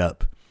banged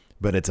up,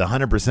 but it's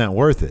 100%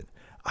 worth it.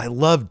 I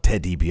loved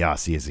Ted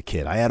DiBiase as a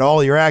kid. I had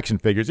all your action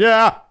figures."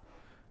 Yeah.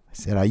 I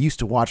said, "I used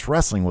to watch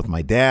wrestling with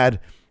my dad,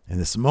 and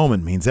this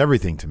moment means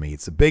everything to me.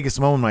 It's the biggest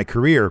moment in my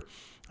career,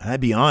 and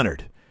I'd be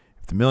honored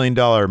if the $1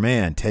 Million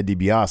Man, Ted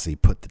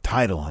DiBiase, put the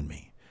title on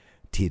me."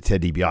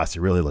 Ted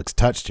DiBiase really looks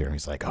touched here. And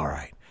he's like, "All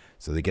right."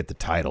 So they get the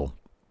title,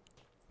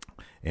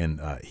 and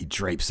he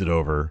drapes it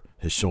over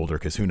his shoulder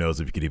because who knows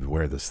if he could even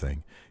wear this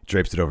thing. He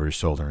drapes it over his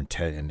shoulder,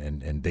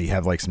 and they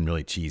have like some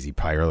really cheesy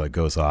pyro that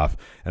goes off,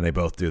 and they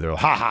both do their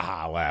ha ha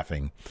ha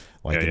laughing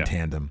in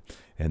tandem,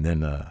 and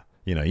then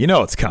you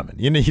know it's coming.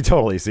 You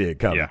totally see it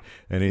coming. Yeah.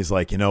 And he's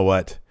like, "You know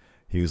what?"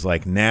 He was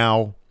like,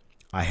 "Now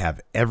I have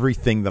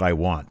everything that I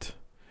want,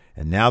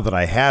 and now that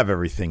I have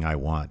everything I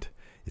want,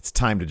 it's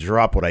time to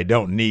drop what I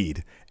don't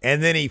need."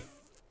 And then he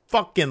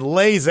fucking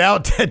lays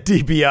out Ted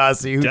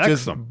DiBiase, who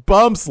just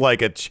bumps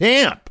like a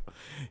champ.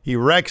 He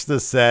wrecks the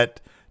set,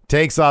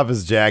 takes off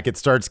his jacket,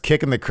 starts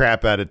kicking the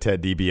crap out of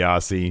Ted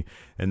DiBiase,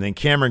 and then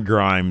Cameron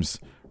Grimes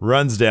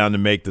runs down to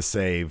make the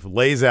save,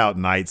 lays out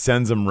Knight,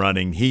 sends him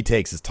running. He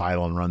takes his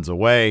title and runs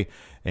away,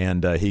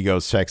 and he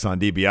goes, checks on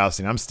DiBiase.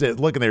 And I'm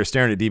looking there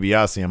staring at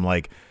DiBiase. I'm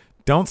like,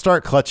 don't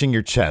start clutching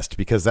your chest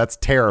because that's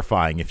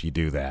terrifying if you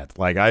do that.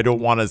 Like, I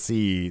don't want to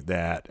see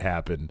that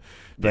happen.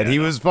 But he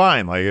was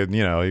fine. Like,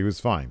 he was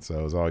fine. So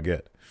it was all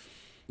good.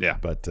 Yeah.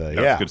 But,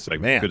 Good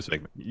segment. Man. Good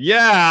segment.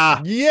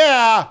 Yeah.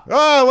 Yeah.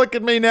 Oh, look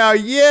at me now.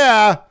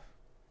 Yeah.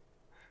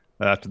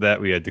 After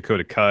that, we had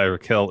Dakota Kai,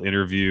 Raquel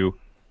interview.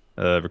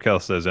 Raquel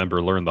says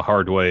Ember learned the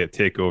hard way at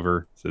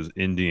TakeOver. Says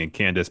Indy and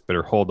Candice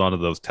better hold on to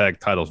those tag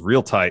titles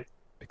real tight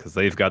because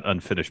they've got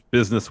unfinished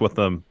business with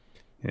them.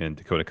 And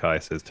Dakota Kai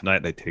says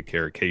tonight they take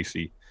care of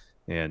Casey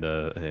and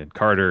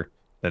Carter.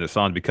 Then it's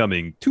on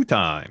becoming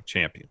two-time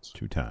champions.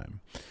 Two-time.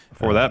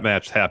 Before that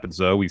match happens,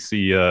 though, we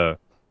see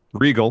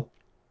Regal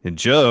and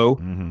Joe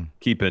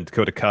keeping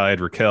Dakota Kai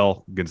and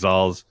Raquel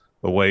Gonzalez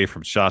away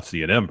from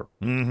Shotzi and Ember.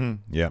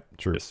 Yeah,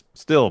 true. Just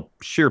still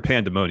sheer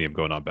pandemonium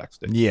going on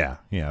backstage. Yeah,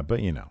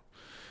 but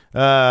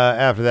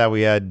after that,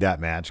 we had that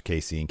match,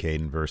 Casey and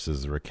Caden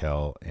versus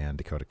Raquel and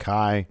Dakota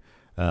Kai.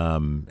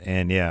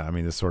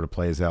 This sort of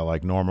plays out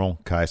like normal.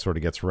 Kai sort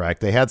of gets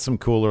wrecked. They had some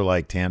cooler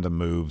like tandem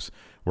moves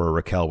where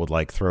Raquel would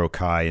like throw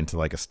Kai into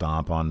like a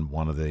stomp on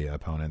one of the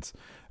opponents.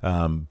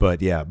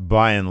 But yeah,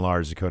 by and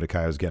large, Dakota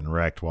Kai was getting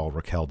wrecked while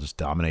Raquel just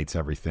dominates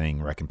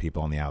everything, wrecking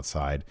people on the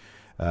outside.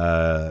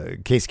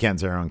 Casey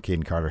Catanzaro and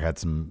Caden Carter had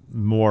some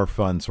more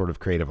fun sort of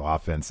creative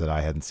offense that I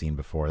hadn't seen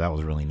before. That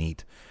was really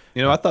neat.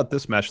 I thought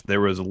this match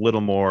there was a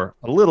little more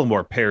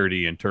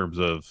parity in terms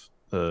of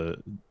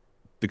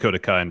Dakota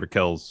Kai and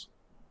Raquel's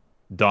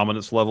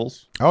dominance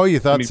levels. Oh, you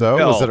thought so?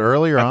 Raquel, was it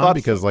earlier on?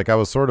 Because I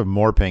was sort of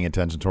more paying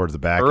attention towards the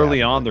back.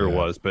 Early on there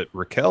was, but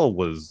Raquel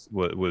was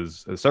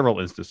several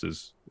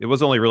instances. It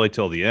was only really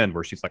till the end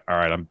where she's like, "All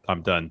right,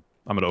 I'm done.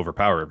 I'm going to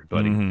overpower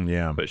everybody."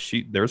 Yeah. But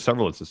there were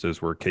several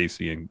instances where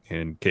Casey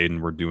and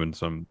Caden were doing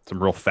some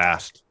real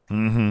fast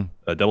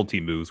double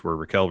team moves where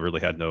Raquel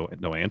really had no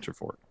answer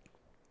for it.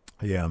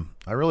 Yeah,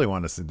 I really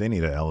want to see. They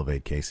need to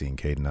elevate Casey and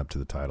Caden up to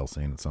the title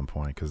scene at some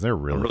point because they're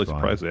really I'm really fun.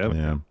 surprised they haven't.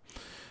 Yeah.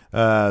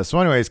 So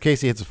anyways,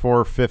 Casey hits a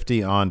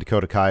 450 on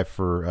Dakota Kai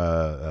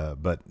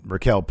but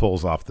Raquel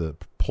pulls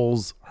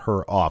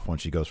her off when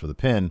she goes for the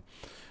pin.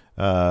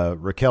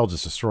 Raquel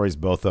just destroys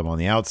both of them on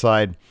the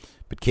outside,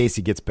 but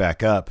Casey gets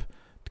back up.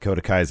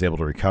 Dakota Kai is able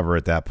to recover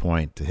at that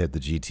point to hit the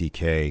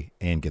GTK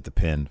and get the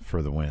pin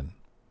for the win.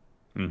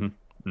 We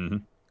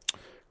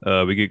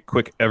get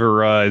quick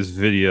Everrise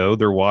video.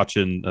 They're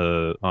watching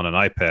on an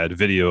iPad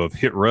video of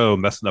Hit Row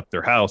messing up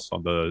their house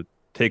on the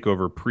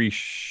TakeOver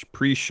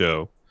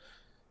pre-show.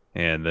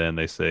 And then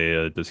they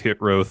say, does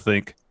Hit Row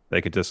think they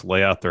could just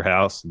lay out their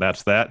house and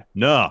that's that?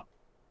 No,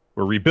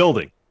 we're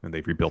rebuilding. And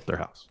they've rebuilt their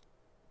house.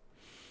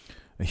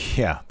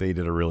 Yeah, they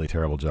did a really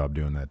terrible job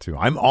doing that too.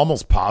 I'm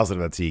almost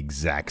positive that's the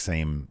exact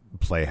same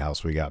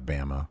playhouse we got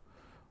Bama.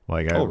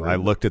 Like really? I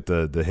looked at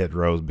the Hit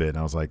Row bit and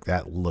I was like,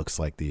 that looks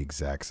like the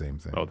exact same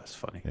thing. Oh, that's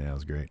funny. Yeah, it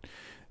was great.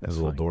 There's a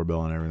little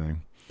doorbell and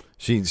everything.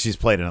 She's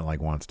played in it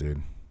like once,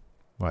 dude.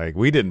 Like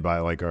we didn't buy,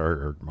 like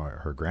her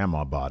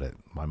grandma bought it.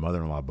 My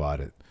mother-in-law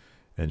bought it.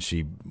 And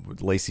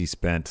Lacey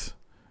spent,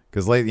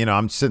 because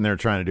I'm sitting there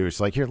trying to do it.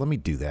 She's like, here, let me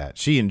do that.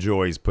 She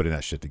enjoys putting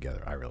that shit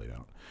together. I really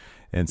don't.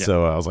 And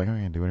so I was like,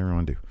 okay, do whatever you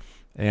want to do.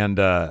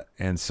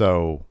 And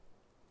so,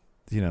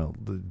 the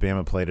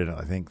Bama played it,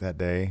 I think, that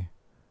day.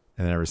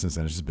 And then ever since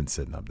then, it's just been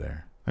sitting up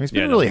there. I mean, it's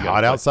been really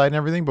hot outside and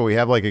everything, but we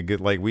have like a good,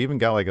 we even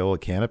got like a little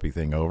canopy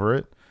thing over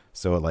it.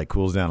 So it like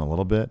cools down a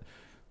little bit.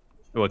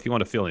 Well, if you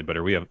want to feel any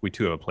better, we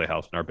too have a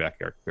playhouse in our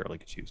backyard. Barely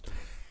gets used.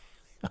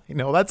 I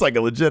know, that's like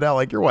a legit out.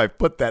 Like your wife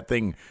built that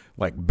thing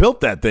like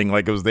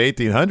it was the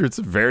 1800s. It's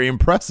very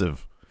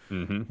impressive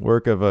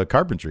work of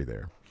carpentry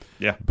there.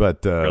 Yeah,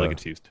 but barely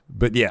gets used.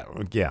 But yeah.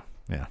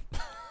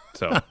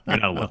 So you're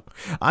not alone.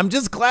 I'm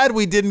just glad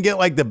we didn't get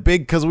like the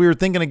big, because we were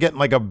thinking of getting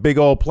like a big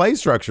old play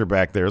structure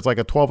back there. It's like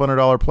a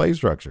 $1,200 play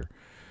structure,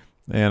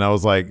 and I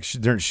was like,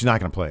 she's not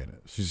going to play in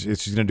it. She's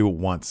going to do it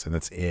once, and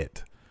that's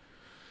it.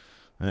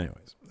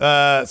 Anyways,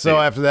 so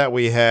after that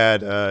we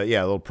had a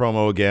little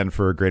promo again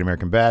for Great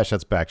American Bash.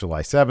 That's back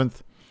July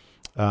 7th.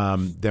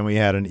 Then we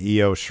had an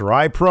Io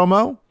Shirai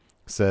promo.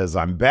 Says,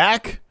 I'm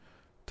back.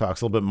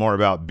 Talks a little bit more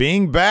about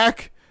being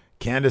back.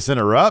 Candice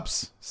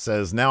interrupts.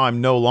 Says, now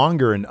I'm no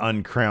longer an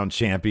uncrowned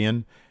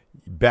champion.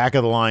 Back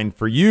of the line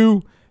for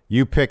you.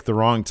 You picked the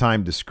wrong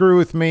time to screw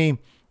with me.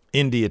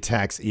 Indy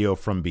attacks Io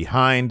from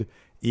behind.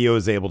 Io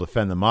is able to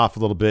fend them off a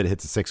little bit.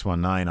 Hits a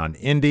 619 on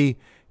Indy.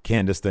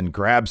 Candice then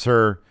grabs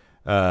her.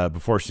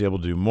 Before she's able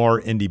to do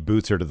more, Indy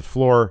boots her to the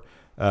floor.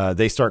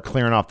 They start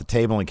clearing off the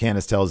table, and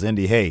Candice tells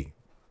Indy, hey,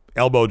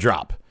 elbow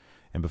drop.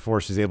 And before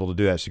she's able to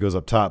do that, she goes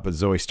up top, but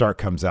Zoe Stark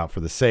comes out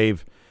for the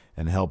save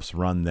and helps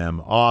run them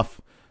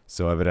off.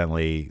 So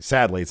evidently,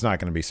 sadly, it's not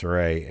going to be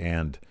Saray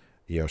and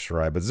Io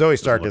Shirai, but Zoe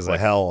Stark is a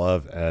hell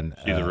of an...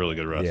 She's a really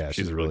good wrestler. Yeah,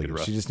 she's a really good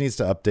wrestler. She just needs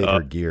to update her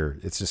gear.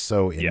 It's just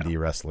so indie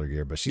wrestler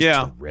gear, but she's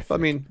terrific. I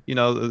mean, it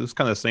was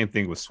kind of the same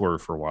thing with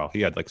Swerve for a while.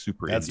 He had like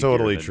super That's indie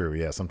totally gear, true,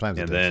 yeah. Sometimes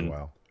it takes a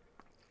while.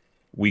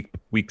 Week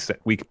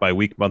by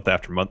week, month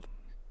after month,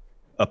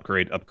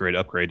 upgrade.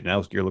 And now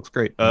his gear looks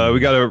great. We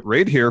got a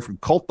raid here from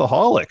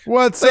Cultaholic.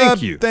 What's up?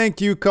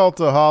 Thank you,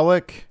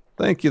 Cultaholic.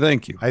 Thank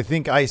you. I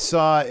think I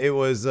saw it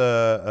was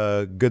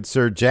good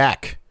Sir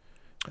Jack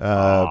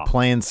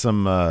playing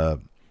some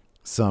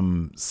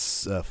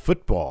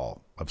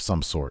football of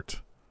some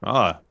sort.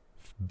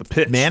 The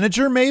pitch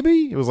manager,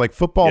 maybe it was like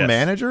football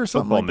manager or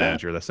something. Football like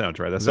manager. That sounds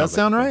right. Does that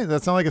sound right?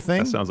 That sound like a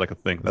thing? That sounds like a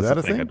thing. That's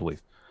a thing, I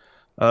believe.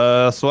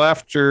 So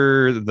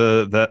after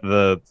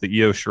the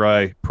Io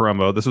Shirai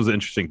promo, this was an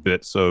interesting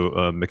bit.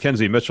 So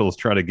Mackenzie Mitchell is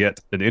trying to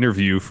get an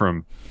interview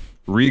from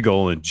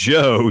Regal, and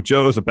Joe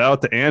is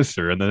about to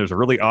answer, and then there's a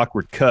really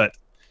awkward cut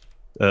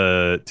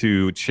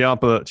to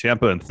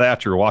Ciampa and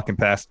Thatcher walking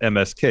past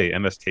MSK.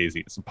 MSK's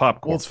eating some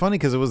popcorn. Well, it's funny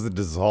because it was the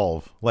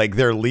dissolve. Like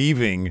they're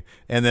leaving,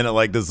 and then it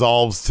like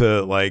dissolves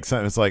to like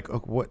something. It's like,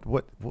 oh,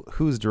 what?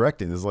 Who's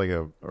directing? This is like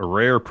a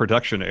rare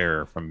production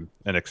error from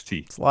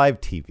NXT. It's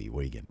live TV.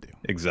 What are you gonna do?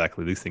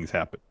 Exactly. These things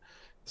happen.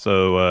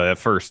 So at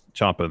first,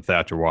 Ciampa and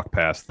Thatcher walk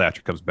past.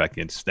 Thatcher comes back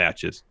in,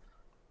 snatches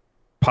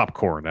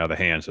popcorn out of the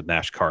hands of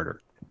Nash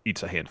Carter,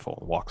 eats a handful,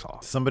 and walks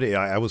off. Somebody,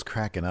 I was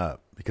cracking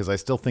up because I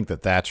still think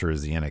that Thatcher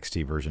is the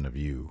NXT version of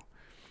you.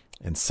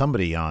 And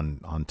somebody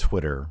on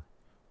Twitter,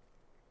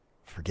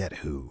 forget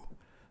who,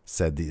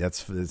 said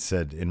it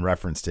said in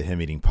reference to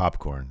him eating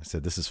popcorn. It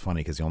said, this is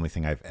funny because the only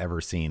thing I've ever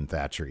seen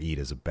Thatcher eat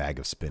is a bag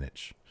of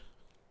spinach.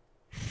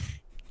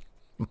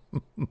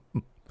 And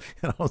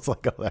I was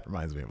like, oh, that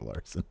reminds me of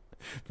Larson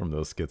from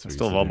those skits. I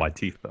still have all my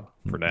teeth, though,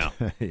 for now.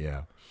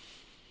 Yeah.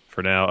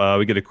 For now,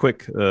 we get a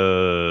quick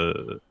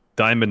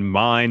Diamond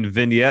Mine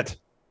vignette.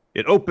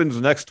 It opens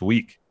next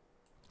week.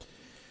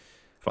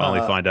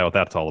 Finally find out what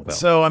that's all about.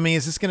 So, I mean,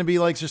 is this going to be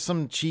like just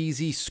some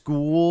cheesy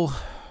school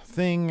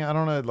thing? I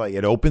don't know. Like,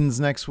 it opens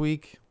next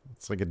week.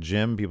 It's like a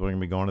gym. People are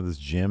going to be going to this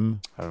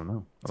gym. I don't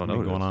know. What's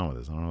going on with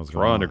this? I don't know what's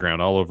going Raw on.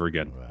 Underground all over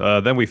again.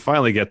 Then we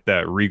finally get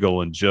that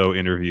Regal and Joe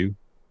interview.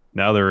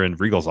 Now they're in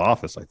Regal's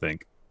office, I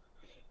think.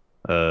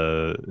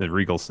 And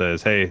Regal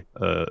says, hey,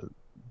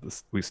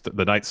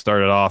 the night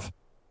started off.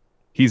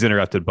 He's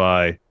interrupted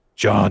by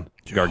John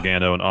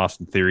Gargano and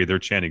Austin Theory, they're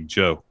chanting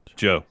Joe.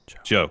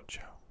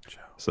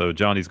 So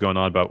Johnny's going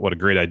on about what a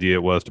great idea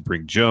it was to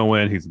bring Joe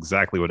in. He's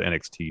exactly what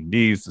NXT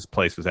needs. This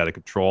place was out of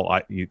control.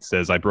 He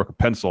says, I broke a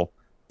pencil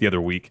the other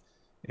week,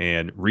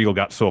 and Regal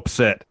got so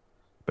upset.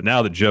 But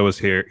now that Joe is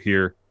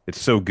here, it's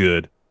so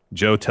good.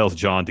 Joe tells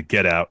John to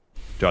get out.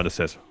 John just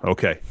says,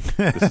 okay,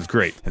 this is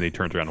great. And he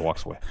turns around and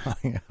walks away.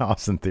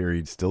 Austin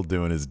Theory still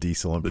doing his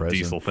Diesel impression. The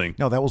Diesel thing.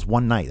 No, that was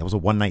one night. That was a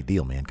one-night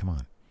deal, man. Come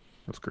on.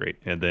 That's great.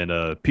 And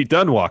then Pete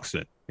Dunne walks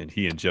in, and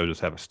he and Joe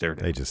just have a stare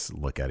down. They just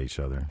look at each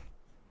other,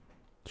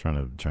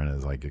 trying to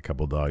like a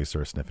couple dogs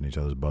start sniffing each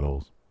other's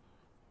buttholes.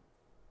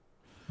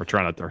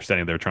 Or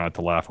standing there trying not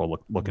to laugh while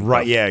looking.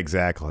 Right? Yeah,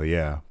 exactly.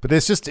 Yeah, but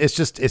it's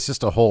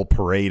just a whole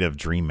parade of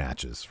dream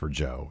matches for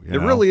Joe. It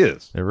really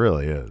is. It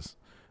really is.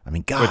 I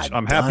mean, God, which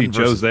I'm happy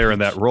Joe's there in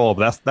that role,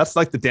 but that's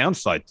like the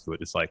downside to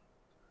it. It's like,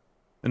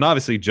 and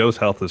obviously Joe's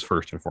health is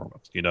first and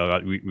foremost. You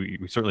know, we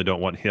certainly don't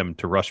want him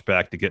to rush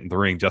back to get in the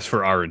ring just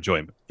for our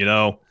enjoyment. You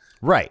know,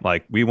 right?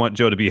 Like we want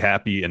Joe to be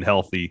happy and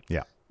healthy.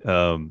 Yeah.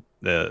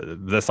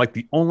 That's like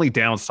the only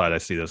downside I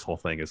see this whole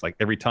thing is like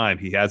every time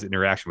he has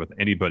interaction with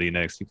anybody in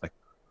NXT, like,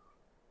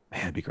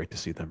 man, it'd be great to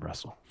see them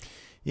wrestle.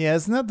 Yeah,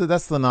 isn't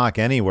that's the knock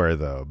anywhere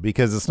though,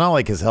 because it's not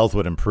like his health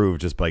would improve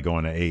just by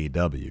going to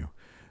AEW.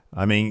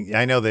 I mean,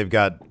 I know they've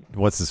got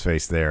what's his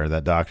face there.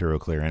 That doctor will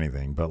clear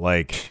anything, but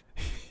like,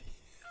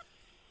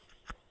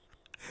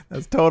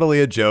 that's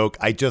totally a joke.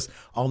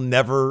 I'll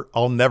never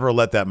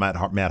let that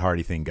Matt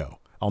Hardy thing go.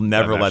 I'll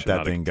never let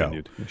that thing go.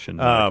 It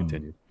shouldn't have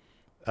continued.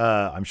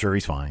 I'm sure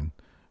he's fine,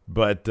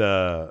 but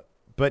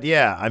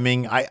yeah, I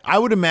mean, I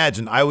would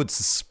imagine, I would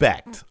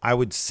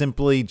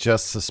simply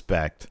just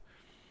suspect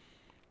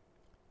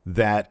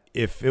that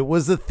if it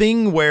was a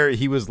thing where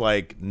he was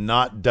like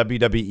not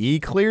WWE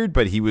cleared,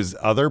 but he was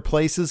other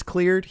places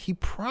cleared, he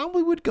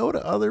probably would go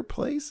to other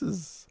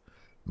places.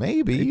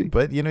 Maybe.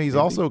 But you know, he's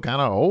also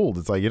kind of old.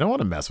 It's like, you don't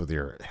want to mess with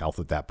your health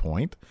at that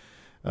point.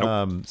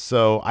 Nope.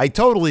 So I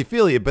totally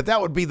feel you, but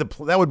that would be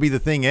the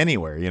thing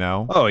anywhere, you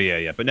know? Oh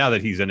yeah. But now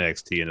that he's in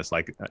NXT and it's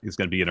like, he's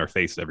going to be in our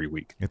face every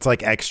week. It's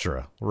like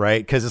extra,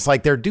 right? Cause it's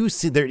like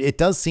it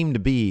does seem to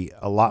be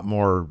a lot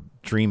more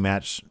dream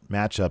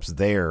matchups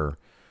there.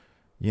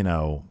 You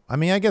know, I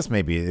mean, I guess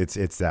maybe it's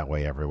that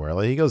way everywhere.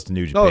 Like he goes to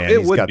New Japan. No,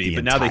 it would be,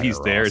 but now that he's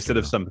there, instead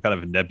of some kind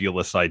of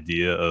nebulous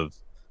idea of,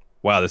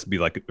 wow, this would be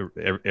like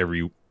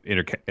every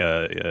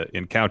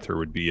encounter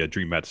would be a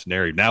dream match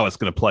scenario. Now it's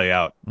going to play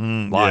out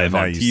live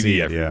on TV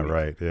every week. Yeah,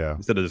 right. Yeah.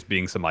 Instead of this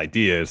being some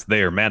idea, it's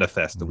there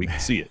manifest that we can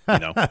see it. You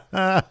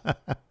know.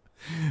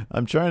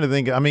 I'm trying to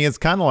think. I mean, it's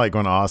kind of like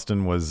when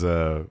Austin was,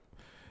 you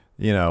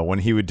know, when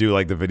he would do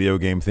like the video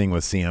game thing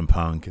with CM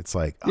Punk. It's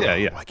like,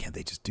 why can't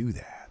they just do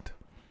that?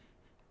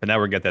 But now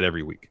we get that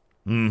every week.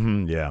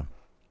 Mm-hmm. Yeah.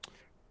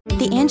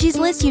 The Angie's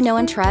List you know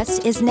and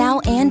trust is now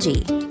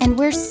Angie, and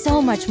we're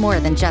so much more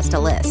than just a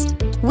list.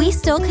 We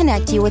still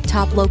connect you with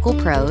top local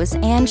pros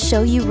and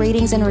show you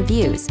ratings and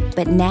reviews,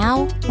 but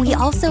now we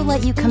also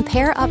let you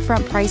compare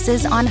upfront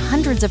prices on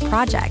hundreds of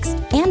projects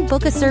and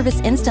book a service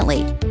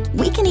instantly.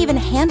 We can even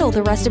handle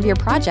the rest of your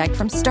project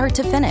from start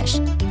to finish.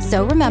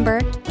 So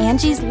remember,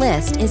 Angie's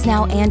List is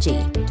now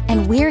Angie,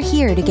 and we're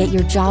here to get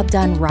your job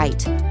done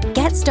right.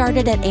 Get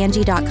started at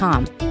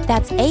Angie.com.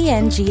 That's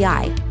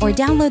ANGI, or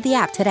download the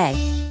app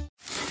today.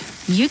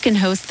 You can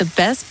host the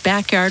best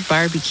backyard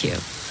barbecue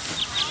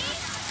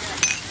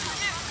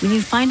when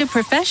you find a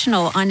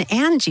professional on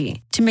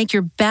Angie to make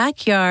your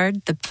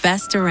backyard the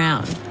best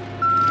around.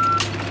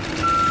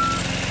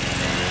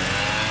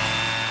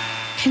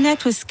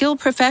 Connect with skilled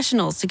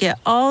professionals to get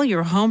all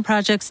your home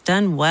projects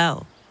done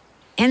well.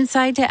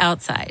 Inside to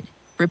outside,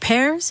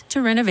 repairs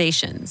to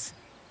renovations.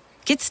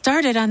 Get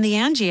started on the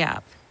Angie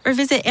app or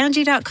visit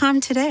Angie.com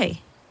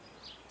today.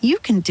 You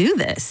can do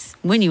this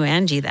when you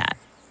Angie that.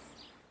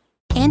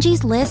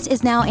 Angie's List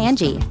is now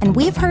Angie, and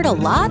we've heard a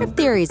lot of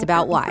theories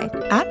about why.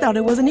 I thought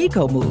it was an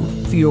eco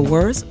move. Fewer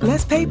words,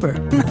 less paper.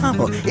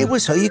 No, it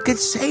was so you could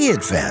say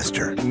it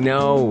faster.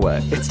 No,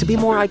 it's to be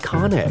more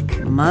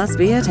iconic. Must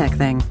be a tech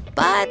thing.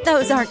 But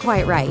those aren't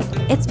quite right.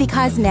 It's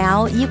because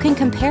now you can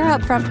compare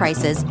upfront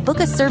prices, book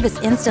a service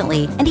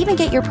instantly, and even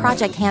get your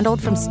project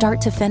handled from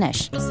start to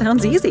finish.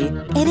 Sounds easy.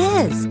 It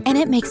is, and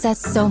it makes us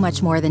so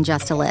much more than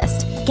just a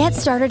list. Get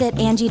started at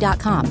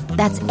Angie.com.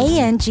 That's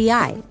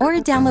ANGI, or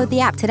download the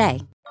app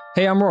today.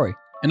 Hey, I'm Rory.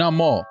 And I'm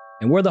Maul.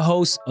 And we're the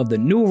hosts of the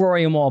new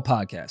Rory and Maul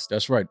podcast.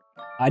 That's right.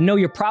 I know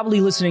you're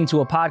probably listening to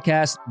a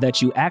podcast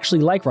that you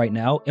actually like right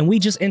now, and we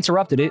just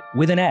interrupted it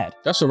with an ad.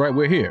 That's all right,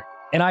 we're here.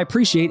 And I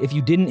appreciate if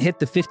you didn't hit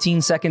the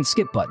 15-second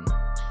skip button.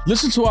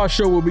 Listen to our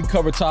show where we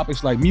cover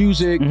topics like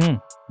music,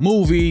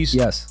 movies,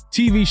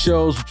 TV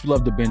shows, which you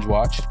love to binge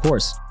watch. Of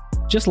course.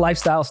 Just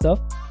lifestyle stuff.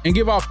 And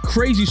give out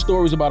crazy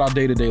stories about our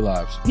day-to-day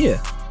lives.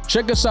 Yeah.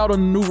 Check us out on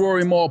the new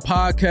Rory Maul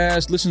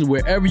podcast. Listen to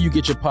wherever you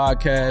get your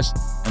podcast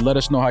and let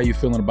us know how you're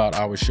feeling about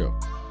our show.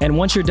 And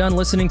once you're done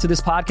listening to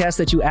this podcast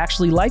that you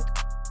actually like,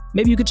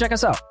 maybe you could check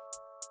us out.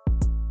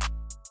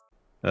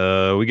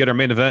 We get our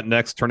main event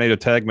next, tornado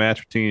tag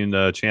match between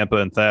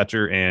Ciampa and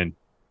Thatcher and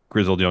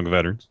Grizzled Young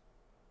Veterans.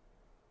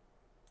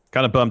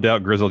 Kind of bummed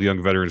out Grizzled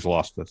Young Veterans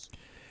lost this.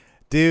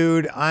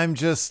 Dude, I'm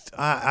just,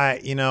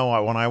 when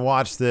I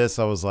watched this,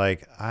 I was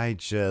like, I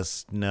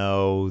just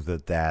know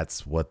that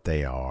that's what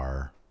they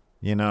are.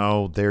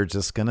 They're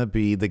just going to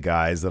be the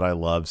guys that I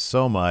love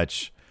so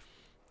much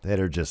that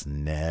are just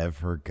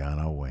never going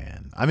to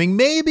win. I mean,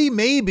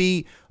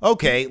 maybe.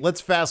 Okay,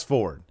 let's fast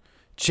forward.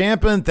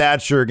 Ciampa and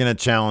Thatcher are going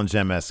to challenge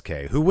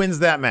MSK. Who wins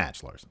that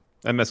match, Larson?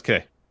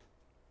 MSK.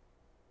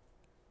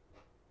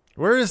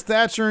 Where does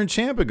Thatcher and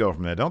Ciampa go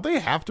from there? Don't they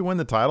have to win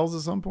the titles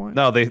at some point?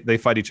 No, they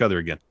fight each other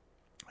again.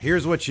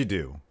 Here's what you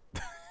do.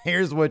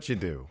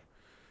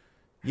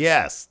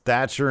 Yes,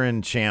 Thatcher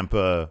and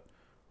Ciampa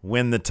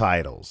win the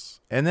titles.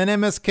 And then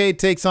MSK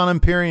takes on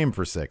Imperium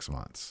for 6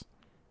 months.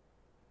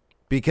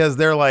 Because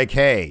they're like,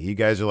 hey, you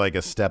guys are like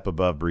a step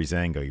above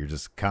Breezango. You're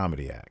just a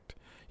comedy act.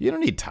 You don't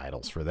need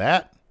titles for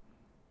that.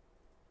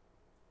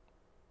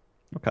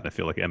 I kind of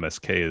feel like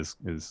MSK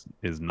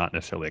is not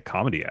necessarily a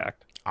comedy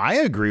act. I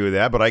agree with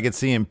that, but I could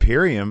see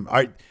Imperium.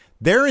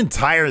 Their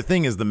entire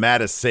thing is the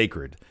mat is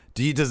sacred.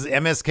 Does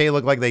MSK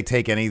look like they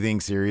take anything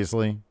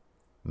seriously?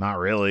 Not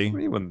really. I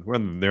mean,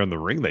 when they're in the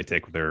ring, they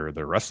take their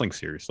wrestling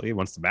seriously.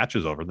 Once the match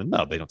is over, then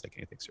no, they don't take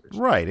anything seriously.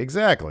 Right,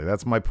 exactly.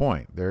 That's my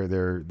point.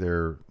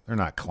 They're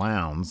not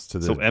clowns to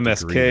the. So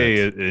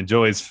MSK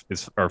enjoys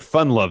are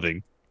fun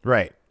loving.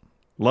 Right.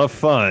 Love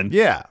fun.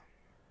 Yeah.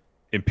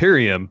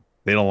 Imperium,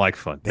 they don't like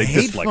fun. They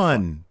hate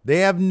fun. They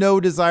have no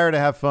desire to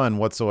have fun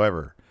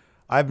whatsoever.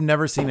 I've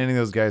never seen any of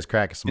those guys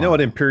crack a smile. You know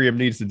what Imperium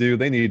needs to do?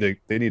 They need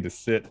to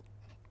sit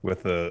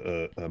with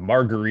a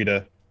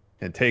margarita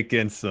and take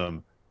in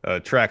some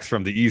tracks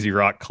from the Easy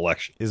Rock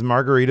collection. Is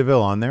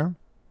Margaritaville on there?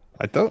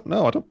 I don't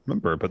know. I don't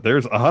remember, but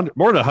there's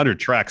more than 100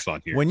 tracks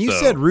on here. When you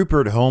said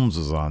Rupert Holmes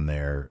was on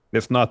there,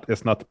 it's not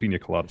the Pina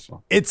Colada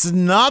song. It's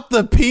not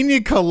the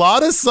Pina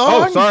Colada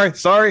song? Oh,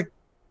 sorry.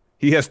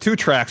 He has 2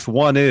 tracks.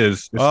 One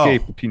is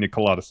Escape, the Pina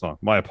Colada song.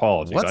 My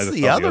apologies. What's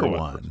the other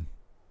one?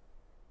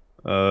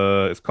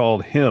 It's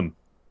called Hymn.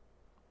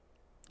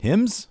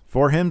 Hymns?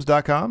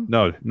 4hymns.com?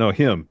 No,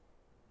 Hymn.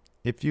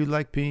 If you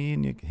like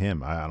Pina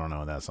Hymn. I don't know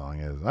what that song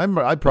is.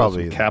 I'd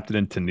probably Captain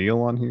and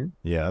Tennille on here.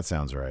 Yeah, that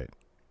sounds right.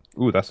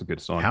 Ooh, that's a good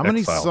song. How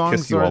many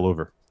songs Kiss You All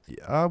Over.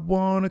 I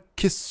wanna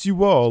kiss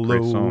you all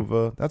over.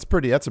 Song. That's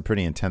a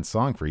pretty intense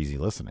song for easy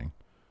listening.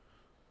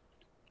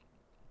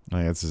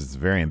 It's a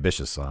very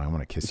ambitious song. I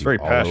want to kiss you all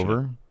passionate.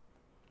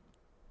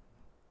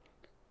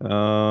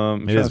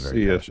 over. It is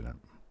very passionate.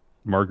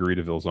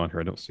 Margaritaville's on here.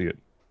 I don't see it.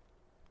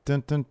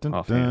 Dun, dun, dun,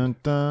 dun,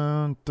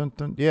 dun, dun,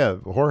 dun. Yeah,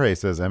 Jorge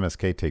says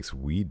MSK takes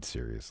weed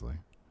seriously.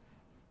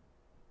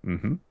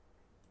 Mm-hmm.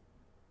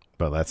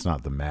 But that's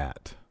not the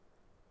mat.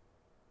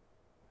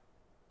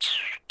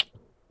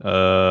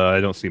 I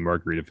don't see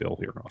Margaritaville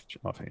here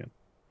offhand.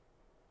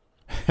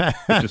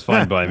 Which is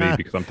fine by me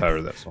because I'm tired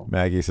of that song.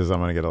 Maggie says I'm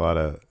going to get a lot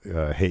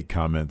of hate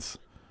comments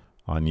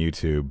on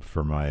YouTube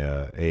for my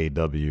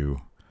AEW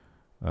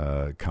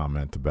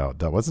comment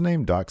about what's the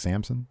name? Doc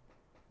Samson?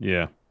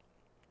 Yeah.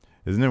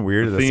 Isn't it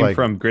weird? The theme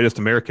from Greatest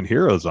American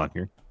Heroes on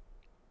here.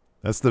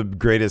 That's the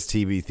greatest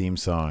TV theme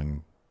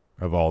song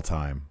of all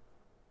time.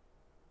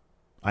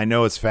 I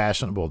know it's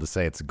fashionable to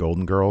say it's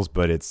Golden Girls,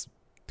 but it's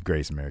the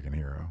Greatest American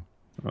Hero.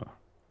 Oh.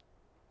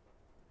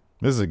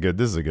 This is a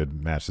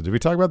good match. So did we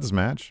talk about this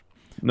match?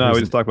 No,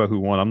 we just talked about who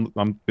won.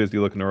 I'm busy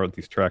looking over at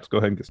these tracks. Go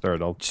ahead and get started.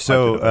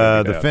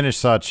 The finish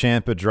saw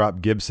Ciampa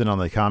drop Gibson on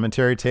the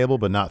commentary table,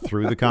 but not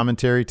through the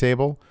commentary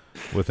table,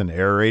 with an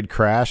air raid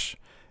crash.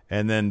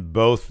 And then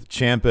both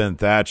Ciampa and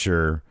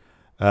Thatcher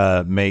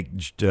make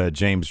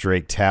James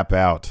Drake tap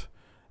out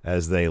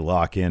as they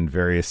lock in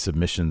various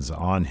submissions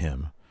on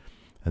him.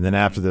 And then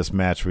after this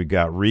match, we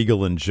got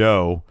Regal and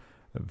Joe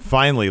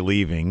finally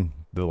leaving.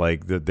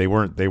 They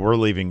were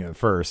leaving at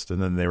first,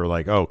 and then they were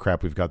like, "Oh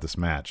crap, we've got this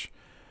match."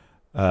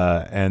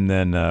 And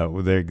then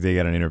they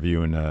got an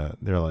interview, and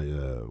they're like,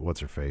 "What's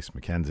her face,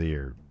 Mackenzie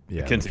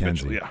Mackenzie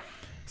Mitchell, yeah."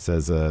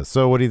 Says,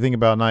 "So what do you think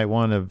about night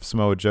 1 of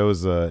Samoa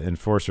Joe's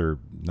Enforcer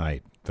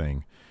night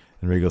thing?"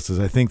 And Regal says,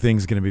 "I think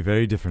things are going to be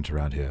very different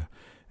around here."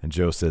 And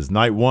Joe says,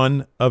 "Night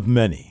 1 of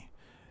many."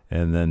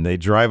 And then they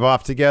drive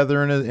off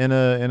together in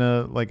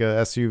a like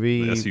a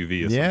SUV. The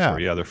SUV is yeah,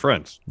 they're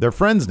friends. They're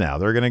friends now.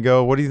 They're gonna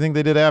go. What do you think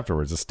they did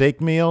afterwards? A steak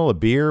meal, a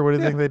beer? What do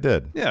you think they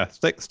did? Yeah,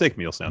 steak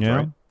meal sounds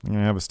right. You're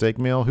gonna have a steak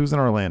meal. Who's in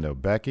Orlando?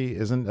 Becky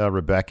isn't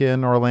Rebecca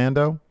in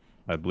Orlando?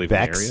 I believe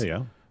in the area.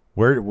 Yeah.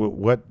 Where?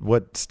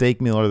 What steak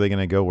meal are they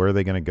gonna go? Where are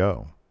they gonna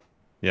go?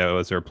 Yeah,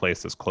 is there a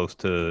place that's close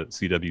to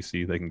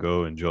CWC they can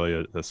go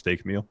enjoy a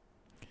steak meal?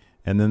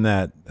 And then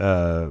that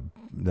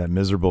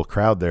miserable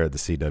crowd there at the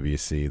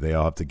CWC, they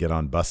all have to get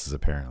on buses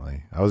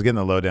apparently. I was getting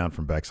the lowdown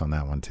from Bex on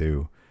that one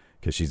too,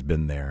 because she's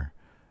been there.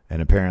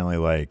 And apparently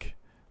like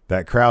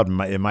that crowd,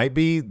 it might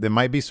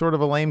be sort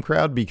of a lame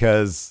crowd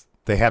because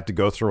they have to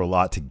go through a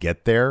lot to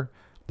get there.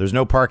 There's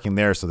no parking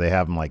there, so they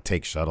have them like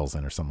take shuttles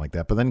in or something like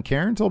that. But then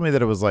Karen told me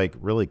that it was like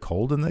really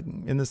cold in the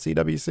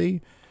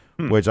CWC,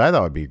 which I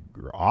thought would be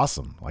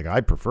awesome. Like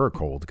I prefer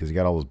cold because you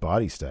got all those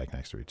bodies stacked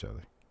next to each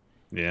other.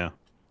 Yeah.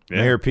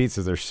 Mayor Pete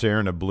says they're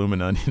sharing a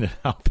bloomin' onion at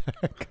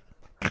Outback.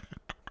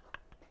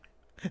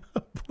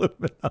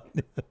 Bloomin'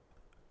 onion.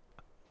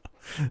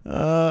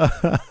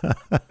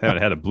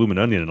 Haven't had a bloomin'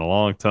 onion in a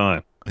long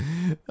time.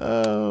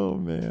 Oh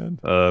man.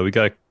 We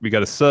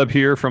got a sub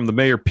here from the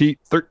Mayor Pete.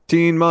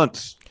 13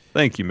 months.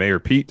 Thank you, Mayor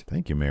Pete.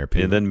 Thank you, Mayor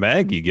Pete. And then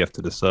Maggie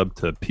gifted a sub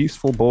to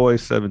Peaceful Boy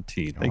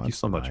 17. Thank you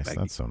so much, nice. Maggie.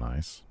 That's so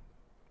nice.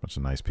 Bunch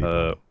of nice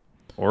people.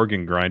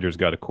 Oregon Grinder's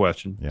got a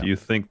question. Yeah. Do you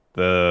think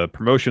the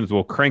promotions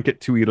will crank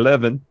it to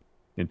 11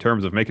 in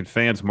terms of making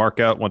fans mark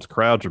out once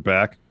crowds are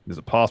back? Is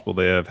it possible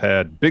they have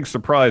had big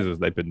surprises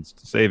they've been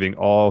saving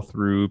all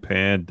through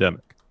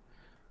pandemic?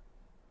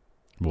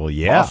 Well,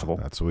 yeah, Possible.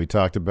 That's what we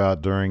talked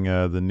about during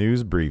the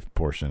news brief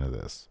portion of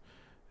this,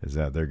 is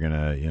that they're going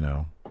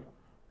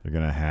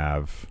to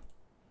have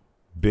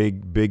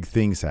big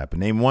things happen.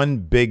 Name one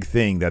big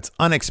thing that's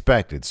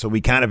unexpected. So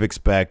we kind of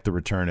expect the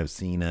return of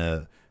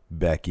Cena,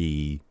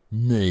 Becky,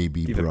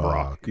 maybe Even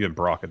Brock. Even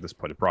Brock at this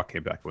point. If Brock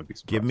came back, it wouldn't be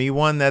surprised. Give me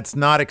one that's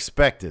not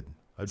expected.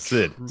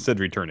 Sid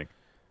returning.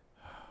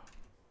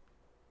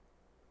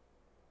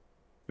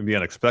 It'd be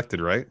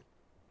unexpected, right?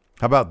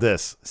 How about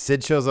this?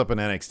 Sid shows up in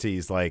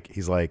NXT.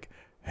 He's like,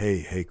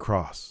 hey,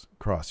 Cross,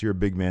 you're a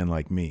big man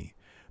like me.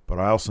 But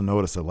I also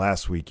noticed that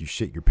last week you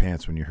shit your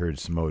pants when you heard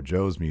Samoa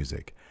Joe's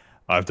music.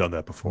 I've done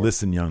that before.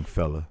 Listen, young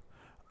fella,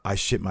 I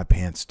shit my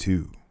pants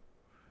too.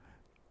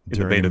 In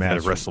the main event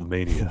of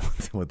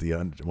WrestleMania.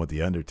 with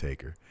the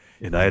Undertaker.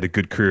 And I had a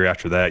good career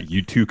after that.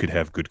 You too could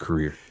have a good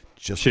career.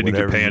 Just shitting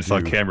your pants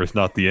on camera is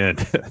not the end.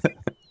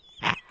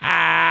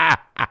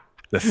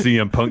 The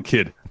CM Punk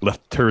kid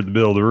left the turd in the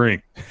middle of the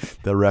ring.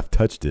 The ref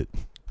touched it.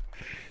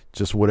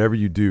 Just whatever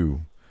you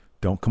do,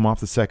 don't come off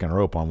the second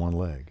rope on one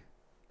leg.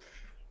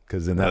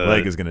 Because then that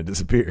leg is going to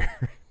disappear.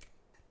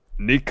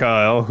 Nick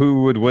Kyle,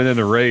 who would win in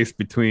a race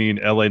between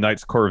LA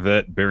Knight's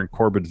Corvette and Baron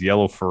Corbin's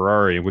yellow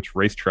Ferrari? And which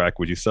racetrack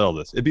would you sell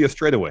this? It'd be a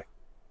straightaway.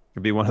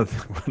 It'd be one of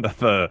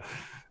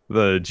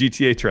the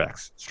GTA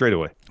tracks.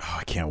 Straightaway. Oh,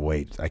 I can't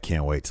wait. I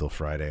can't wait till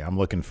Friday. I'm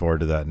looking forward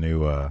to that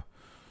new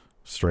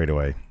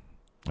straightaway.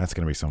 That's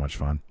going to be so much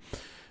fun.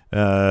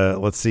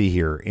 Let's see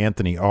here.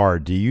 Anthony R.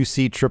 Do you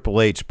see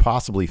Triple H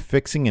possibly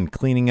fixing and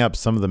cleaning up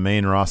some of the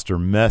main roster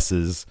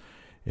messes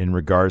in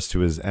regards to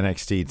his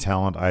NXT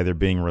talent either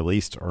being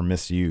released or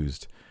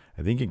misused?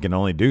 I think he can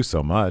only do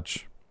so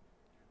much.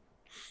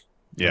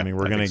 Yeah, I mean,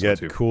 we're going to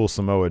get cool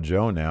Samoa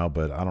Joe now,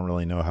 but I don't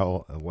really know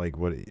how,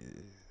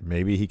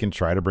 maybe he can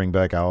try to bring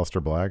back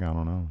Aleister Black. I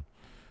don't know.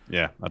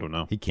 Yeah, I don't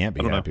know. He can't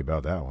be happy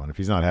about that one. If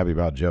he's not happy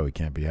about Joe, he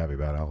can't be happy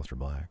about Aleister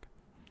Black.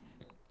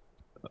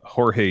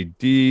 Jorge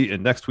D.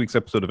 In next week's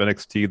episode of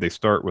NXT, they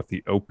start with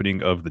the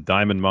opening of the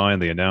Diamond Mine.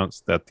 They announce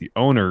that the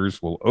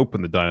owners will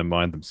open the Diamond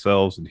Mine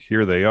themselves, and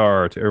here they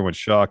are. To everyone's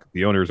shock,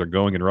 the owners are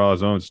going in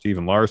Raw's own.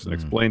 Steven Larson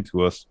explained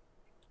to us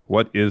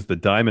what is the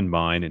Diamond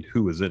Mine and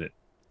who is in it.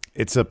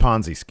 It's a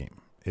Ponzi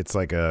scheme. It's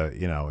like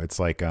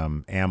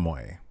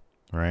Amway,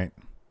 right?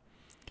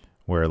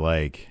 Where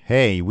like,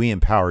 hey, we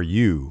empower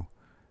you,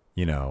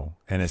 and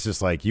it's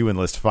just like you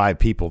enlist 5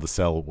 people to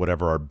sell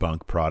whatever our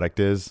bunk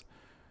product is.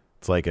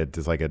 It's like a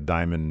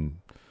diamond.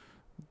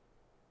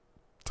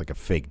 It's like a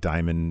fake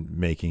diamond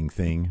making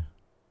thing.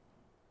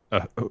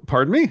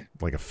 Pardon me?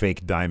 Like a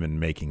fake diamond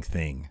making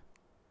thing.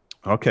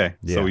 Okay.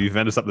 Yeah. So you've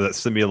invented something that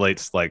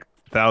simulates like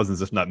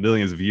thousands, if not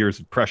millions of years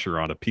of pressure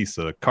on a piece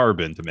of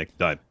carbon to make a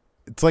diamond.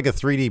 It's like a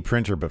 3D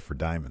printer, but for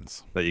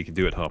diamonds. That you can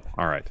do at home.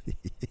 All right.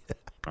 Yeah.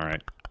 All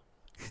right.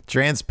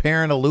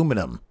 Transparent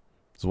aluminum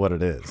is what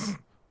it is.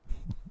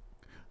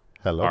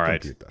 Hello, all right.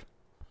 computer.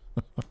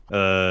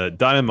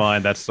 Diamond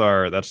Mine, that's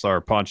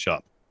our pawn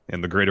shop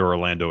in the greater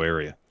Orlando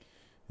area.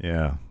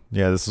 Yeah.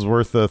 This is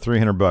worth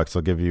 $300.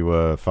 I'll give you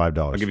 $5.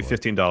 I'll give you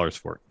 $15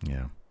 for it.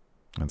 Yeah,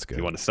 that's good. Do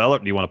you want to sell it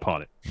or do you want to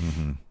pawn it?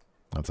 Mm-hmm.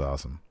 That's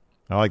awesome.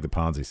 I like the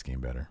Ponzi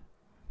scheme better.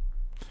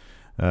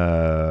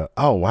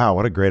 Oh wow,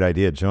 what a great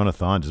idea!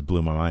 Jonathan just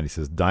blew my mind. He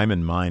says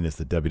Diamond Mine is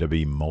the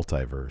WWE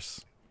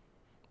multiverse.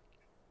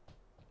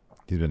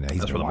 He's been where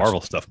the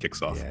Marvel stuff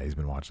kicks off. Yeah, he's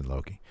been watching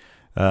Loki.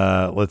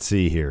 Let's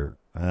see here.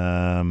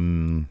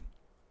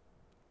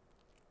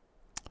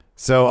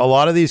 So a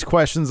lot of these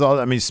questions,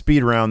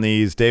 speed round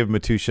these. David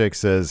Matushek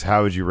says,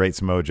 how would you rate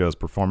Samoa Joe's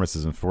performance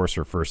as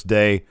Enforcer first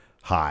day?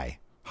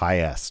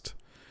 Highest.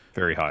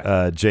 Very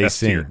high. Jay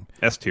Singh.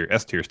 S tier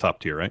is top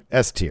tier, right?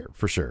 S tier,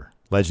 for sure.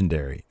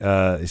 Legendary.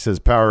 He says,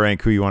 power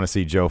rank, who you want to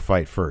see Joe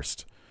fight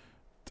first?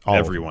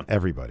 Everyone.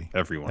 Everybody.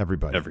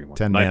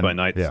 10 Night by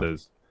Night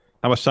says,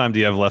 how much time do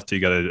you have left till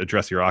you got to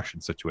address your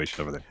auction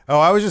situation over there? Oh,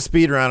 I was just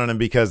speed rounding them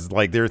because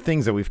there are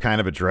things that we've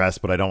kind of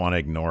addressed, but I don't want to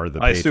ignore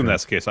the I assume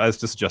that's the case. I was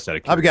just out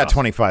of curiosity. I've got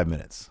 25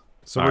 minutes.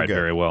 So we're good.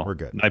 Very well. We're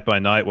good. Night by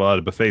Night, while at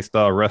a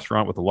buffet-style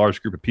restaurant with a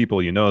large group of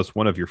people, you notice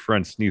one of your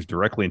friends sneezed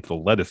directly into the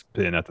lettuce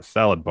bin at the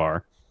salad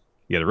bar.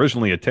 You had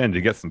originally intended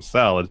to get some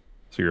salad,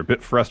 so you're a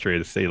bit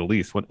frustrated to say the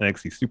least. What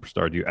NXT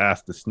superstar do you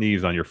ask to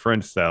sneeze on your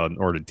friend's salad in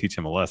order to teach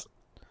him a lesson?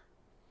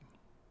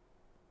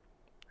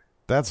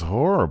 That's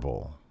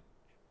horrible.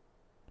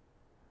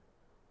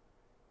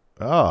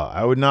 Oh,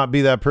 I would not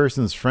be that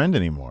person's friend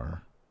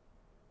anymore.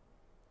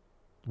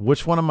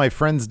 Which one of my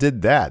friends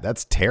did that?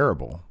 That's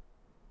terrible.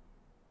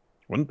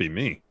 Wouldn't be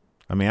me.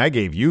 I mean, I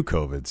gave you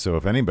COVID, so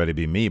if anybody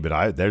be me,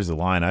 but there's the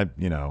line. I'm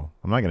not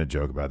going to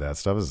joke about that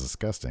stuff. It's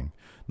disgusting.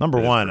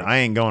 Number one, I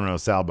ain't going to no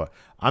salad bar.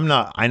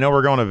 I know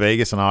we're going to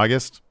Vegas in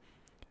August.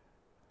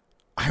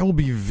 I will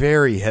be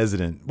very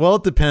hesitant. Well,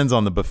 it depends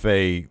on the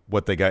buffet,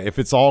 what they got. If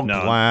it's all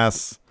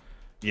glass.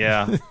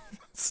 Yeah.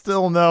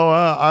 Still no.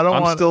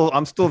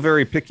 I'm still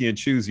very picky and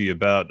choosy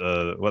about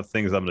what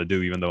things I'm going to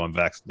do, even though I'm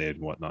vaccinated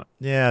and whatnot.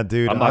 Yeah,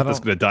 dude. I'm not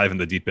just going to dive in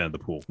the deep end of the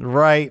pool.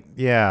 Right.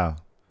 Yeah.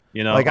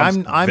 Like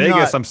I'm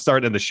Vegas. I'm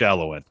starting in the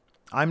shallow end.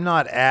 I'm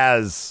not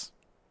as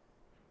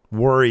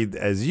worried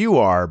as you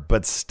are,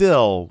 but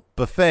still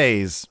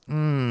buffets.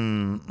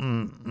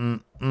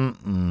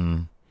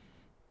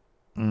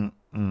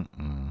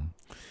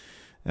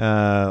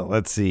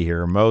 Let's see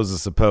here.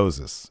 Moses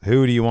opposes.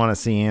 Who do you want to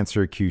see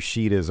answer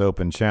Kushida's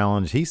open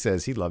challenge? He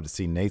says he'd love to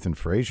see Nathan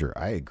Frazier.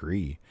 I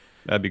agree.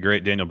 That'd be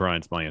great. Daniel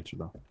Bryan's my answer,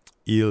 though.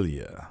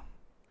 Ilya.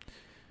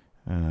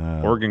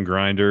 Organ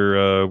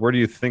Grinder. Where do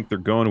you think they're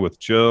going with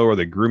Joe? Are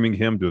they grooming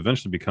him to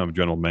eventually become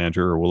general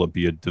manager, or will it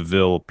be a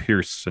DeVille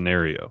Pierce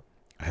scenario?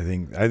 I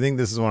think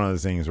this is one of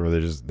those things where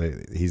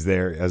he's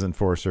there as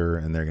enforcer,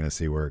 and they're going to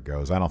see where it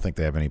goes. I don't think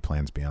they have any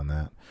plans beyond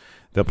that.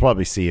 They'll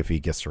probably see if he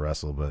gets to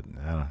wrestle, but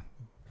I don't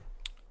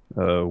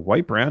know.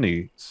 White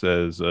Brownie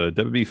says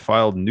WB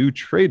filed new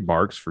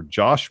trademarks for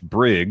Josh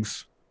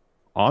Briggs,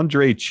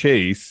 Andre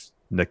Chase,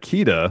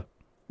 Nikita,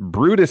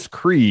 Brutus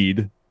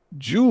Creed,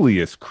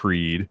 Julius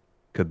Creed.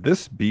 Could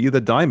this be the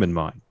Diamond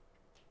Mine?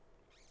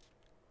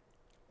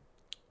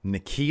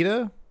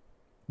 Nikita?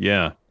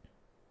 Yeah.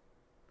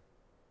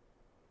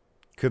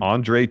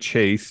 Andre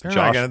Chase, Josh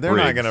Briggs. They're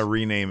not going to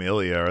rename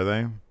Ilya, are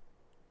they?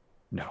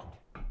 No.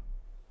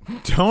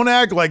 Don't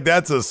act like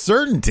that's a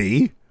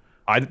certainty.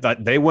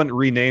 They wouldn't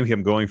rename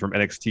him going from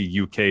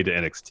NXT UK to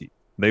NXT.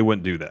 They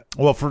wouldn't do that.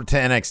 Well, to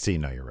NXT,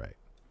 no, you're right.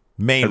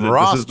 Main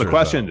roster. The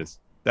question is,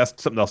 that's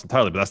something else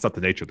entirely, but that's not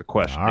the nature of the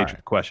question. Of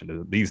the question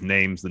is these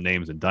names, the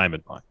names in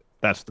Diamond Mine.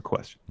 That's the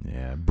question.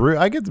 Yeah,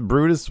 I get the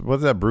Brutus.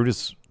 What's that?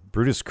 Brutus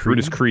Creed.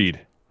 Brutus Creed.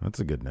 That's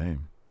a good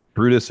name.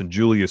 Brutus and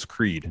Julius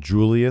Creed.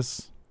 Julia.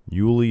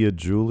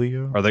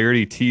 Are they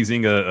already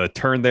teasing a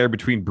turn there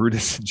between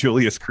Brutus and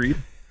Julius Creed?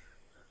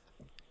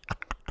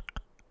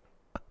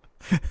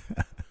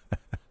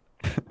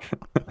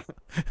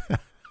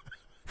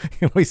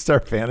 Can we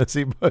start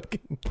fantasy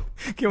booking?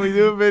 Can we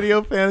do a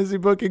video fantasy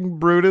booking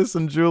Brutus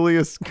and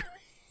Julius Creed?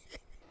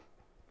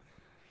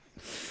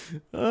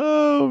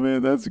 Oh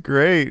man, that's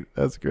great.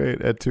 That's great.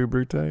 Et tu,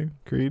 Brute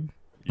Creed?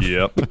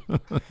 Yep.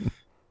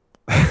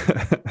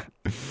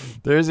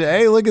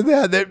 Hey, look at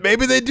that.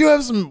 Maybe they do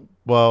have some.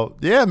 Well,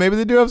 yeah, maybe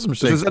they do have some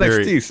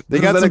Shakespearean. They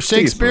got some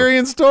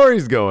Shakespearean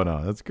stories going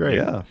on. That's great.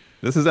 Yeah,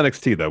 this is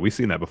NXT though. We've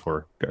seen that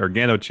before.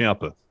 Gargano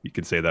Ciampa. You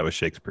could say that was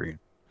Shakespearean.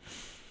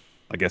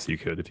 I guess you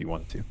could if you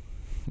wanted to.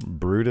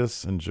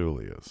 Brutus and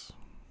Julius.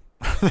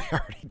 They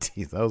already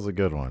teased. That was a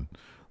good one.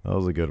 That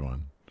was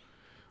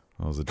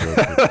a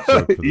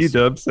joke.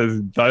 E-Dub says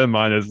Diamond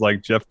Mine is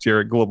like Jeff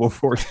Jarrett Global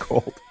Force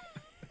Gold.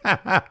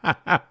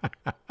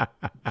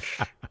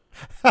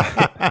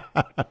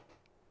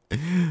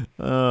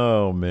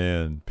 Oh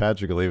man,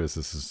 Patrick Olivas.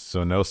 This is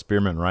so no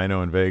Spearmint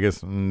Rhino in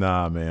Vegas.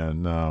 Nah,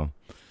 man, no.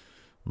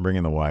 I'm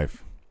bringing the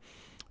wife.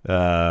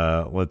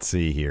 Let's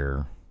see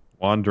here.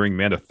 Wandering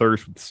Man of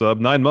Thirst with sub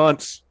 9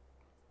 months.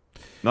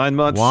 9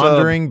 months.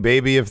 Wandering sub.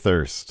 Baby of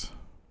Thirst.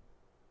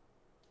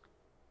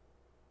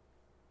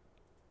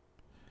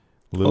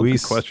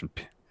 Luis. Question.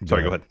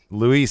 Sorry, go ahead.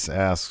 Luis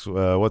asks,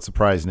 "What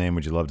surprise name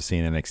would you love to see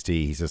in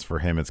NXT?" He says, "For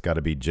him, it's got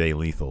to be Jay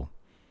Lethal.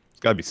 It's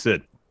got to be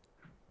Sid."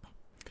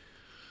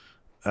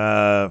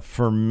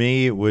 For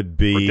me, it would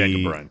be or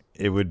Daniel Bryan.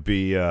 It would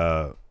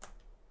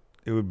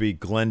be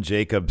Glenn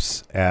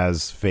Jacobs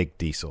as Fake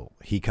Diesel.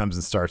 He comes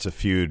and starts a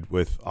feud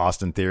with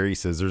Austin Theory. He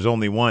says, "There's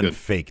only one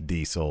Fake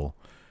Diesel."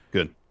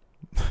 Good.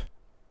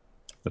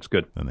 That's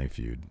good. And they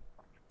feud.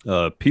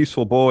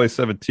 Peaceful Boy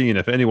 17.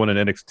 If anyone in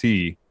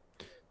NXT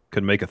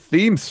could make a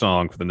theme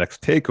song for the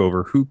next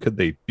takeover, who could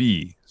they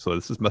be? So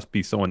must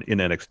be someone in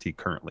NXT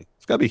currently.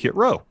 It's got to be Hit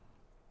Row.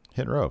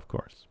 Hit Row, of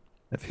course.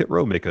 If Hit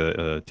Row make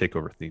a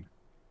takeover theme.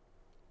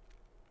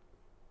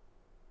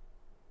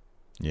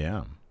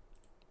 Yeah,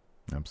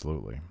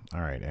 absolutely.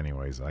 All right.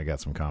 Anyways, I got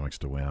some comics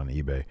to win on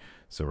eBay,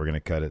 so we're gonna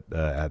cut it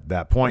at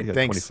that point.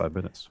 Thanks, 25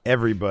 minutes.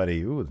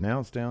 Everybody. Ooh, now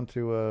it's down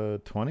to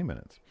 20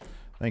 minutes.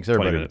 Thanks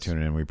everybody for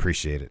tuning in. We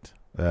appreciate it.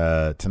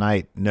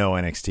 Tonight, no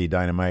NXT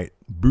Dynamite.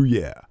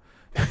 Booyah.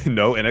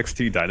 No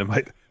NXT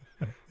Dynamite.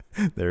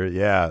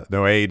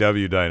 No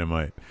AEW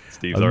Dynamite.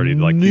 Steve's already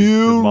like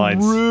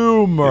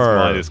rumor.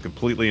 His mind is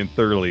completely and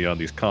thoroughly on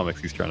these comics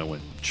he's trying to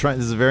win. This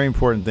is a very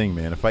important thing,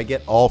 man. If I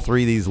get all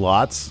 3 of these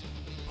lots,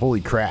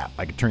 holy crap!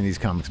 I could turn these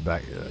comics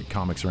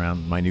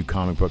around. My new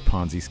comic book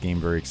Ponzi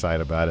scheme. Very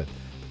excited about it.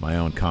 My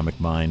own comic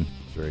mine.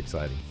 It's very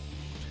exciting.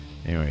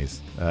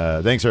 Anyways,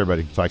 thanks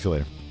everybody. Talk to you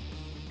later.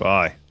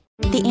 Bye.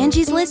 The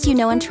Angie's List you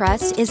know and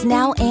trust is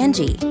now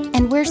Angie,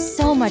 and we're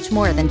so much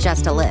more than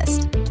just a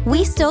list.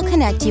 We still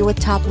connect you with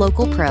top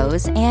local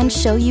pros and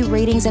show you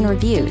ratings and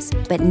reviews,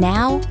 but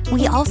now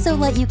we also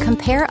let you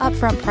compare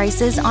upfront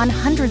prices on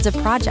hundreds of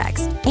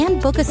projects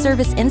and book a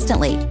service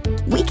instantly.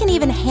 We can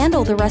even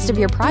handle the rest of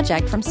your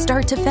project from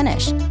start to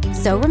finish.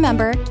 So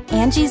remember,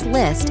 Angie's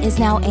List is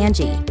now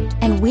Angie,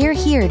 and we're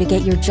here to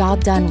get your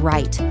job done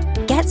right.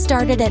 Get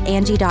started at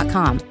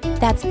Angie.com.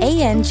 That's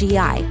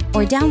ANGI,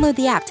 or download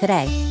the app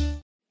today.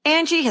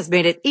 Angie has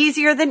made it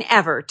easier than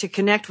ever to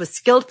connect with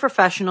skilled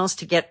professionals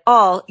to get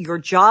all your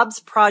jobs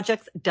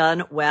projects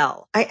done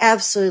well. I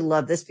absolutely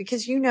love this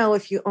because, you know,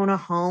 if you own a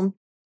home,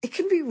 it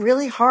can be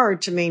really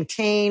hard to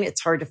maintain.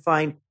 It's hard to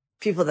find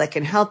people that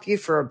can help you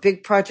for a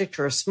big project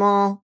or a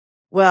small.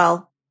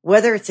 Well,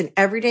 whether it's in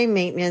everyday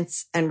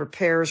maintenance and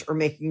repairs or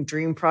making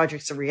dream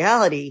projects a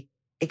reality,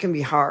 it can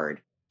be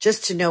hard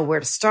just to know where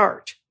to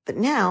start. But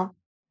now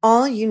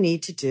all you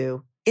need to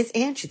do is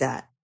Angie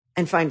that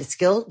and find a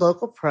skilled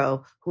local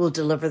pro who will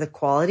deliver the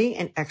quality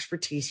and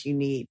expertise you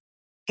need.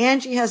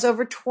 Angie has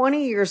over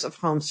 20 years of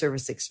home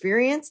service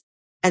experience,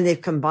 and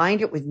they've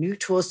combined it with new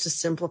tools to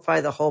simplify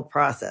the whole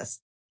process.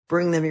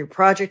 Bring them your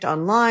project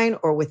online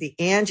or with the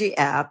Angie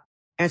app,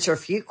 answer a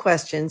few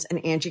questions,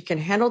 and Angie can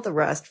handle the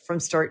rest from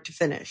start to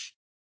finish.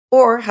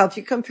 Or help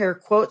you compare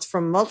quotes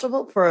from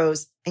multiple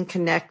pros and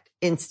connect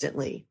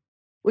instantly,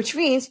 which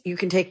means you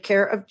can take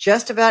care of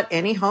just about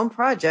any home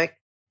project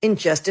in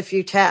just a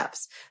few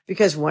taps.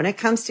 Because when it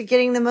comes to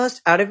getting the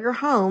most out of your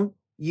home,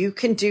 you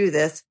can do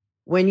this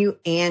when you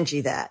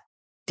Angie that.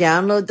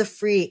 Download the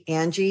free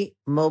Angie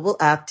mobile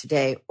app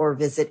today or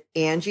visit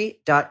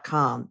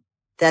Angie.com.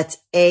 That's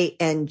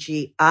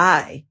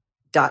ANGI.com.